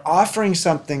are offering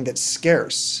something that's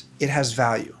scarce, it has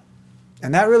value.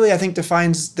 And that really, I think,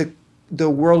 defines the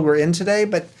world we're in today,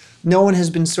 but no one has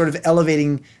been sort of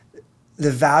elevating the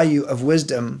value of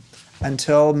wisdom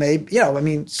until maybe,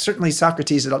 certainly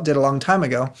Socrates did a long time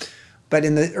ago. But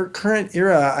in the current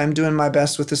era, I'm doing my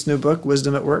best with this new book,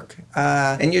 Wisdom at Work.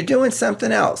 And you're doing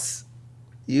something else.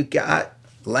 You got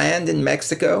land in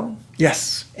Mexico.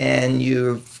 Yes. And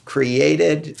you've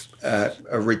created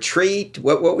a retreat.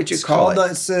 What would you call it?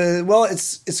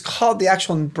 It's called, the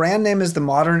actual brand name is the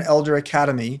Modern Elder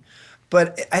Academy.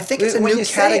 But I think it's a new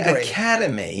category. Say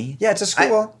academy. Yeah, it's a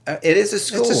school. It is a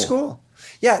school. It's a school.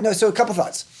 Yeah, no, so a couple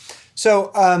thoughts.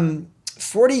 So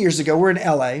 40 years ago, we're in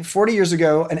LA. 40 years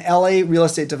ago, an LA real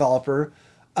estate developer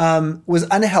was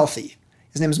unhealthy.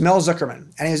 His name is Mel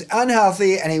Zuckerman. And he was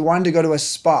unhealthy and he wanted to go to a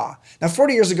spa. Now,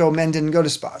 40 years ago, men didn't go to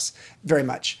spas very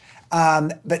much.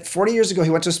 But 40 years ago, he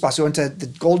went to a spa. So he went to the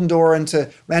Golden Door and to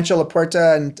Rancho La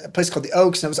Puerta and a place called the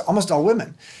Oaks, and it was almost all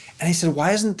women. And he said,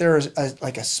 why isn't there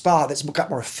a spa that's got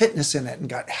more fitness in it and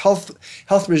got health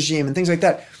regime and things like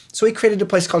that? So he created a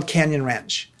place called Canyon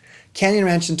Ranch. Canyon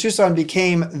Ranch in Tucson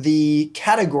became the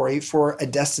category for a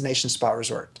destination spa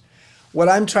resort. What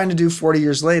I'm trying to do 40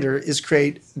 years later is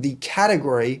create the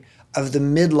category of the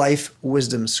midlife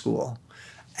wisdom school.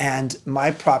 And my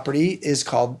property is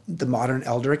called the Modern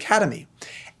Elder Academy.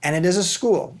 And it is a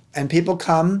school. And people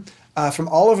come from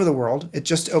all over the world. It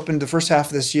just opened the first half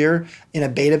of this year in a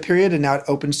beta period, and now it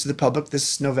opens to the public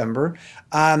this November.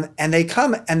 And they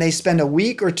come and they spend a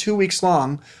week or 2 weeks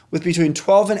long with between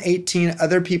 12 and 18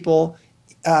 other people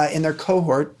in their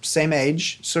cohort, same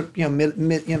age, so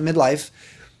midlife,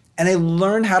 and they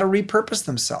learn how to repurpose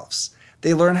themselves.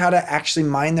 They learn how to actually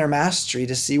mine their mastery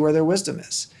to see where their wisdom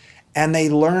is. And they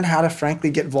learn how to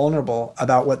frankly get vulnerable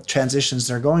about what transitions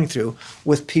they're going through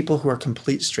with people who are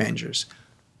complete strangers.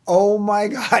 Oh my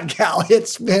God, Cal,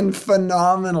 it's been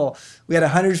phenomenal. We had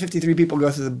 153 people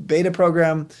go through the beta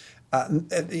program.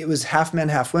 It was half men,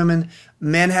 half women.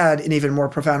 Men had an even more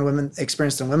profound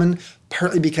experience than women,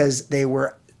 partly because they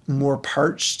were more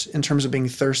parched in terms of being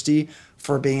thirsty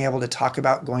for being able to talk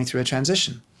about going through a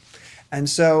transition. And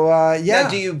so, Now,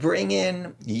 do you bring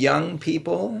in young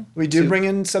people? We do bring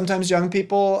in sometimes young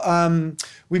people.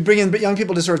 We bring in young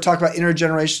people to sort of talk about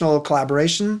intergenerational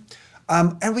collaboration.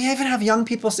 And we even have young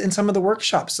people in some of the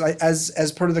workshops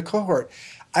as part of the cohort.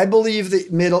 I believe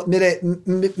that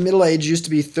middle age used to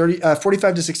be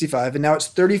 45 to 65, and now it's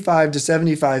 35 to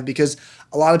 75 because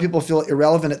a lot of people feel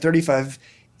irrelevant at 35,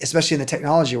 especially in the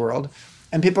technology world.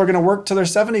 And people are going to work till they're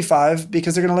 75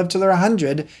 because they're going to live till they're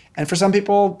 100. And for some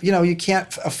people, you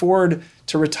can't afford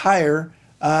to retire,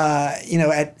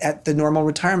 at the normal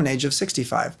retirement age of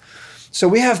 65. So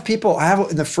we have people,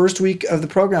 in the first week of the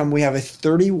program, we have a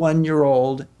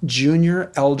 31-year-old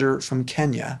junior elder from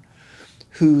Kenya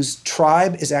whose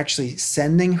tribe is actually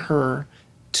sending her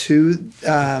to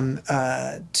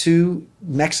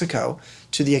Mexico,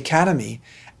 to the academy,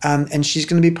 and she's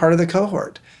going to be part of the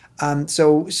cohort.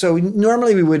 So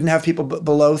normally we wouldn't have people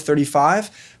below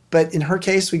 35, but in her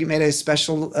case, we made a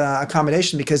special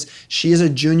accommodation because she is a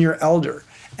junior elder,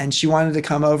 and she wanted to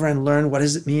come over and learn what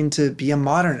does it mean to be a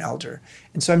modern elder.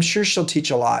 And so I'm sure she'll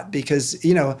teach a lot because,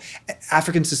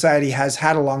 African society has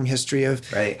had a long history of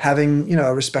having,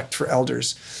 a respect for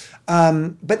elders.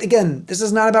 But again, this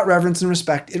is not about reverence and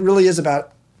respect. It really is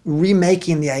about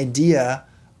remaking the idea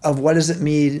of what does it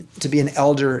mean to be an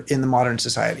elder in the modern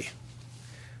society.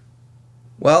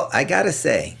 Well, I got to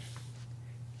say,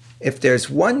 if there's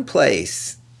one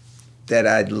place that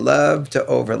I'd love to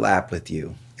overlap with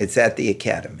you, it's at the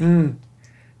academy.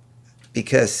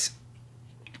 Because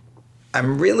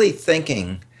I'm really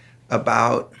thinking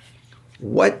about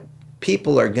what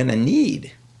people are going to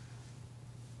need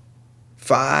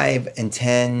 5 and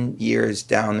 10 years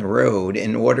down the road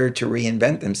in order to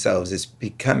reinvent themselves. It's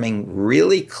becoming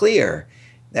really clear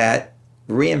that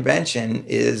reinvention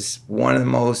is one of the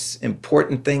most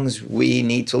important things we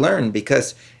need to learn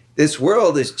because this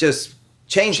world is just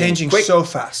changing quick, so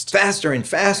fast, faster and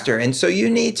faster. Yeah. And so you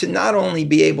need to not only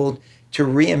be able to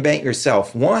reinvent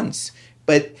yourself once,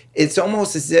 but it's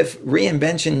almost as if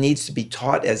reinvention needs to be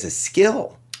taught as a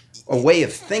skill, a way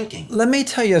of thinking. Let me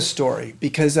tell you a story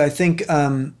because I think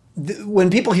when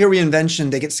people hear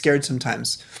reinvention, they get scared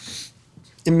sometimes.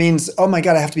 It means, oh my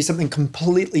God, I have to be something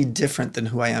completely different than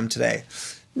who I am today.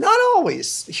 Not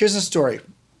always. Here's a story.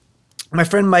 My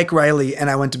friend Mike Riley and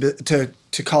I went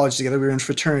to college together. We were in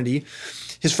fraternity.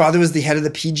 His father was the head of the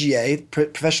PGA,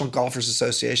 Professional Golfers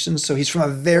Association. So he's from a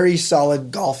very solid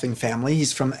golfing family.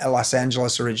 He's from Los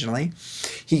Angeles originally.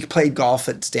 He played golf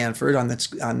at Stanford on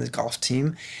the golf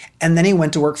team. And then he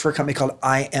went to work for a company called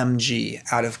IMG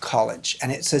out of college.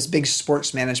 And it's this big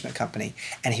sports management company.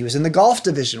 And he was in the golf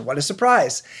division. What a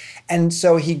surprise. And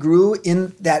so he grew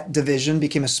in that division,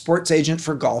 became a sports agent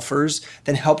for golfers,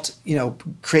 then helped,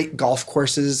 create golf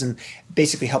courses and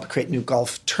basically helped create new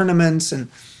golf tournaments. And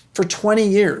for 20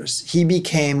 years, he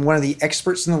became one of the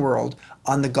experts in the world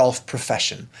on the golf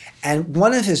profession. And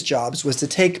one of his jobs was to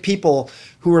take people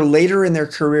who were later in their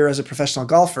career as a professional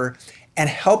golfer and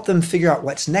help them figure out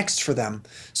what's next for them.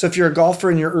 So if you're a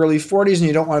golfer in your early 40s and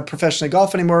you don't want to professionally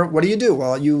golf anymore, what do?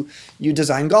 Well, you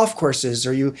design golf courses,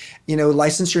 or you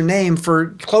license your name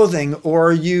for clothing,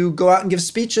 or you go out and give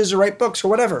speeches or write books or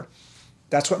whatever.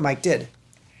 That's what Mike did.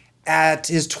 At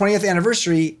his 20th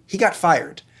anniversary, he got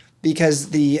fired because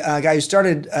the guy who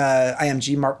started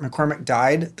IMG, Mark McCormick,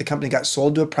 died. The company got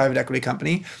sold to a private equity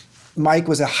company. Mike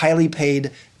was a highly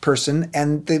paid person,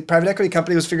 and the private equity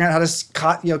company was figuring out how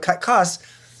to cut costs.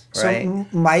 So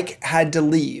Mike had to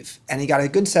leave, and he got a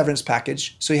good severance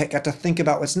package. So he got to think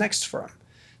about what's next for him.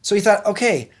 So he thought,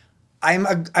 okay, I'm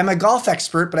a golf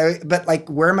expert, but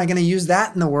where am I going to use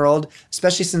that in the world?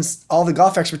 Especially since all the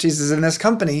golf expertise is in this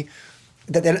company,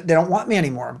 that they don't want me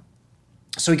anymore.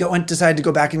 So he decided to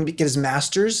go back and get his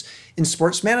master's in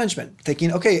sports management,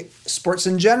 thinking, okay, sports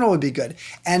in general would be good.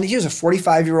 And he was a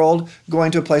 45-year-old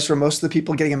going to a place where most of the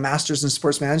people getting a master's in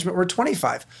sports management were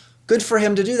 25. Good for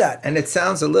him to do that. And it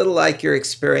sounds a little like your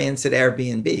experience at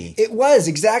Airbnb. It was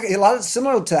exactly a lot of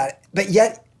similar to that. But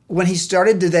yet, when he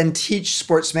started to then teach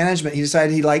sports management, he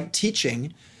decided he liked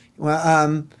teaching.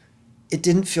 Well, it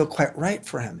didn't feel quite right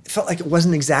for him. It felt like it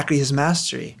wasn't exactly his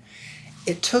mastery.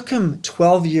 It took him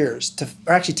 12 years,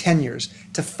 or actually 10 years,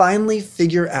 to finally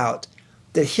figure out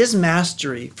that his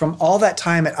mastery from all that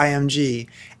time at IMG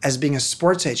as being a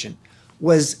sports agent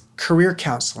was career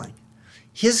counseling.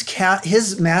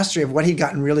 His mastery of what he'd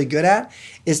gotten really good at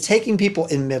is taking people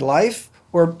in midlife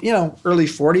or early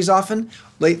 40s often,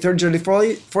 late 30s,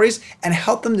 early 40s, and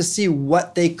help them to see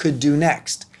what they could do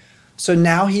next. So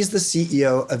now he's the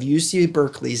CEO of UC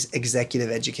Berkeley's executive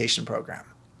education program.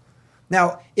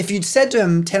 Now, if you'd said to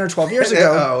him 10 or 12 years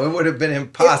ago, it would have been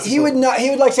impossible. He would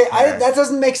like say, that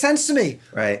doesn't make sense to me.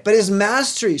 Right. But his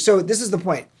mastery, so this is the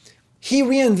point. He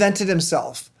reinvented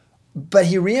himself. But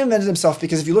he reinvented himself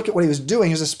because if you look at what he was doing,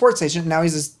 he was a sports agent. Now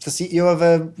he's the CEO of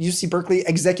a UC Berkeley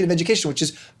executive education, which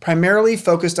is primarily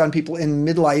focused on people in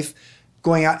midlife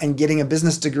going out and getting a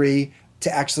business degree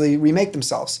to actually remake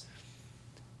themselves.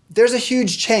 There's a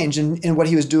huge change in what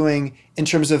he was doing in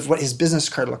terms of what his business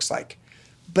card looks like.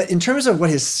 But in terms of what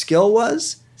his skill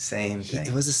was, same thing.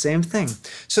 It was the same thing.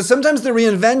 So sometimes the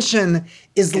reinvention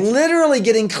is literally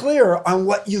getting clear on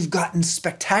what you've gotten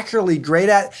spectacularly great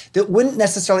at that wouldn't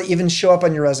necessarily even show up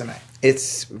on your resume.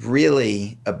 It's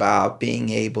really about being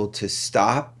able to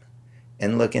stop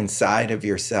and look inside of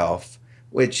yourself,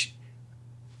 which,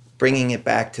 bringing it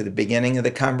back to the beginning of the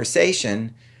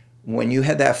conversation, when you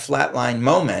had that flatline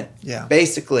moment,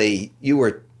 basically you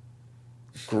were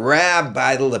grabbed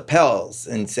by the lapels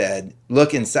and said,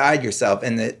 look inside yourself.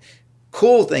 And the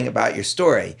cool thing about your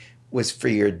story was for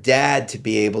your dad to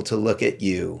be able to look at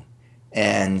you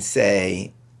and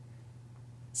say,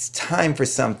 it's time for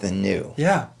something new.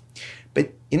 Yeah.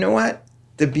 But you know what?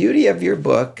 The beauty of your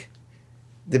book,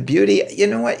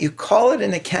 you call it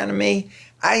an academy.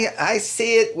 I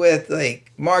see it with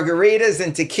like margaritas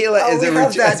and tequila as a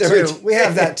retreat. We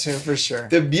have that too, for sure.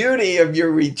 The beauty of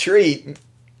your retreat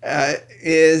I'll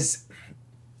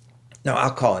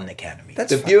call it an academy.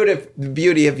 That's the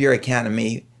beauty of your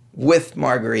academy with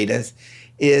margaritas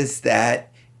is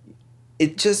that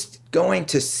it's just going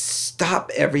to stop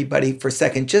everybody for a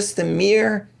second. Just the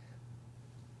mere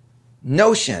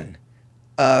notion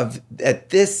of that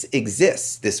this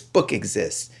exists, this book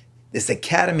exists, this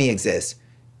academy exists.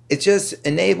 It just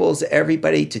enables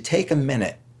everybody to take a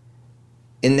minute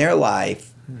in their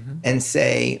life and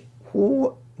say,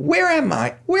 where am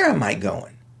I? Where am I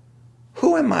going?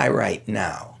 Who am I right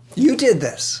now? You did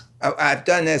this. I've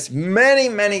done this many,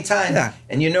 many times. Yeah.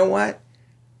 And you know what?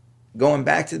 Going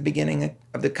back to the beginning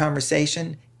of the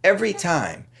conversation, every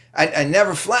time, I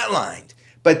never flatlined,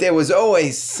 but there was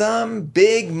always some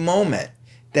big moment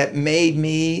that made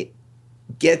me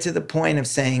get to the point of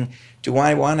saying, do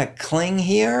I want to cling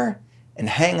here and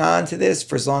hang on to this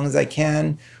for as long as I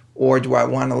can, or do I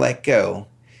want to let go?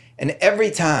 And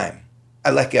every time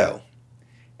I let go.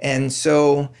 And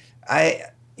so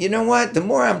you know what? The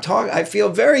more I'm talking, I feel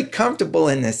very comfortable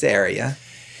in this area.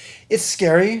 It's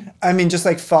scary. I mean, just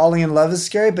like falling in love is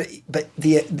scary, but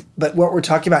what we're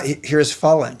talking about here is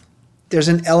falling. There's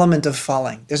an element of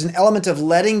falling. There's an element of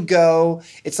letting go.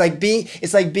 It's like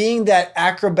being that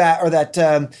acrobat or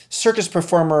that circus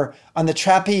performer on the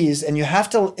trapeze, and you have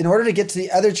to, in order to get to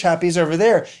the other trapeze over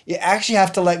there, you actually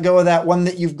have to let go of that one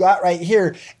that you've got right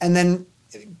here, and then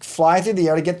fly through the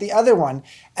air to get the other one.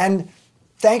 And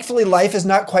thankfully, life is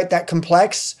not quite that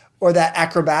complex or that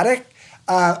acrobatic,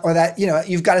 or that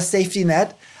you've got a safety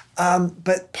net.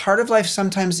 But part of life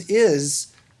sometimes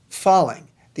is falling.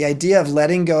 The idea of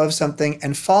letting go of something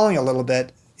and falling a little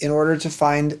bit in order to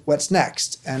find what's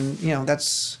next. And,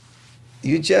 that's...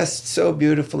 You just so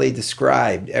beautifully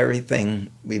described everything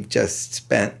we've just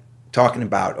spent talking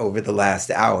about over the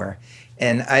last hour.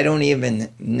 And I don't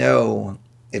even know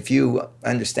if you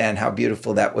understand how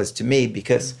beautiful that was to me,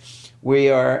 because we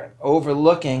are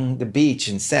overlooking the beach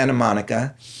in Santa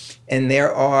Monica, and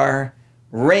there are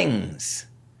rings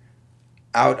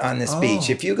out on this beach.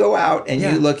 If you go out and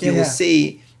you look, you will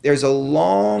see there's a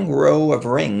long row of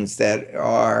rings that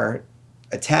are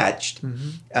attached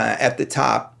at the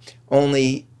top.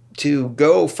 Only to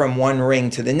go from one ring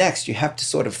to the next, you have to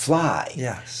sort of fly.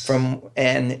 Yes.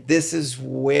 And this is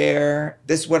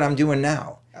what I'm doing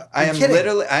now. I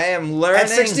am learning. At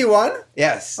 61?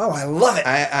 Yes. Oh, I love it.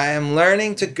 I am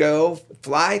learning to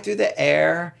fly through the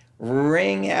air,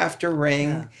 ring after ring.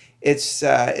 Yeah.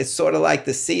 It's sort of like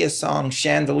the Sia song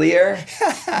Chandelier.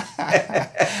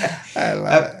 I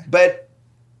love it. But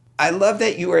I love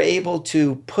that you were able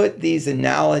to put these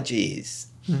analogies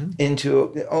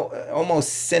into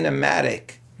almost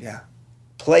cinematic Yeah.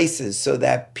 places so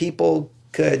that people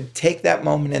could take that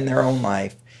moment in their own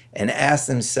life and ask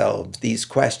themselves these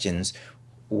questions.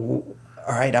 All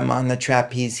right, I'm on the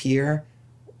trapeze here.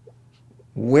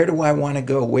 Where do I want to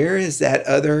go? Where is that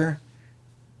other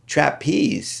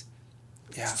trapeze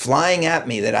flying at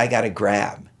me that I got to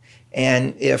grab?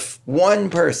 And if one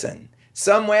person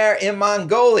somewhere in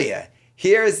Mongolia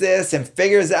hears this and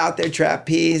figures out their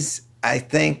trapeze, I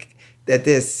think that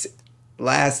this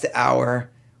last hour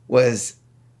was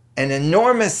an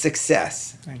enormous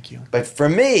success. Thank you. But for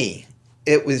me,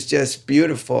 it was just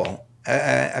beautiful.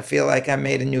 I feel like I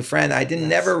made a new friend. I didn't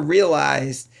never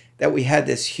realize that we had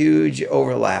this huge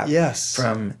overlap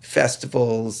from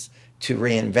festivals to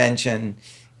reinvention.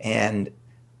 And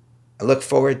I look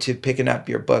forward to picking up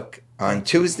your book on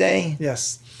Tuesday.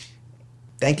 Yes.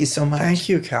 Thank you so much. Thank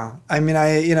you, Cal. I mean,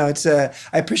 I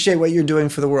appreciate what you're doing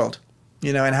for the world,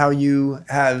 and how you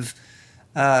have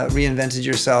reinvented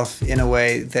yourself in a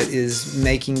way that is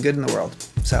making good in the world.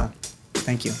 So,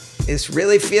 thank you. This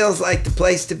really feels like the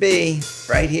place to be,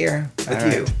 right here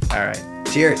with you. All right.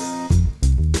 Cheers.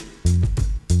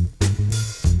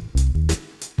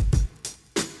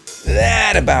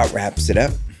 That about wraps it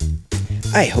up.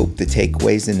 I hope the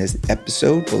takeaways in this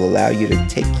episode will allow you to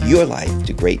take your life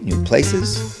to great new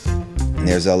places. And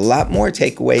there's a lot more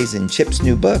takeaways in Chip's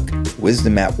new book,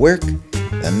 Wisdom at Work,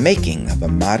 The Making of a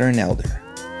Modern Elder.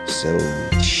 So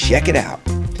check it out.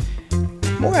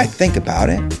 The more I think about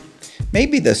it,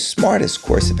 maybe the smartest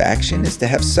course of action is to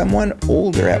have someone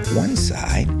older at one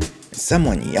side and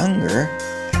someone younger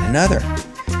at another.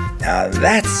 Now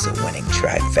that's a winning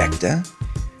trifecta.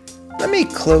 Let me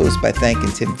close by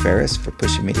thanking Tim Ferriss for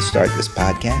pushing me to start this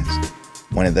podcast.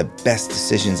 One of the best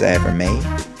decisions I ever made.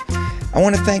 I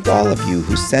want to thank all of you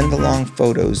who send along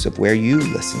photos of where you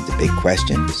listen to Big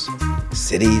Questions,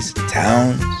 cities,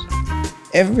 towns.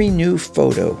 Every new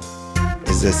photo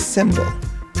is a symbol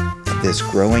of this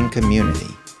growing community.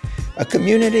 A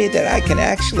community that I can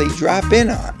actually drop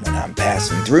in on when I'm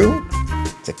passing through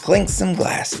to clink some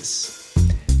glasses.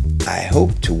 I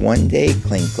hope to one day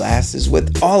clink glasses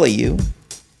with all of you.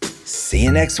 See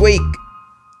you next week.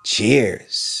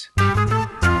 Cheers.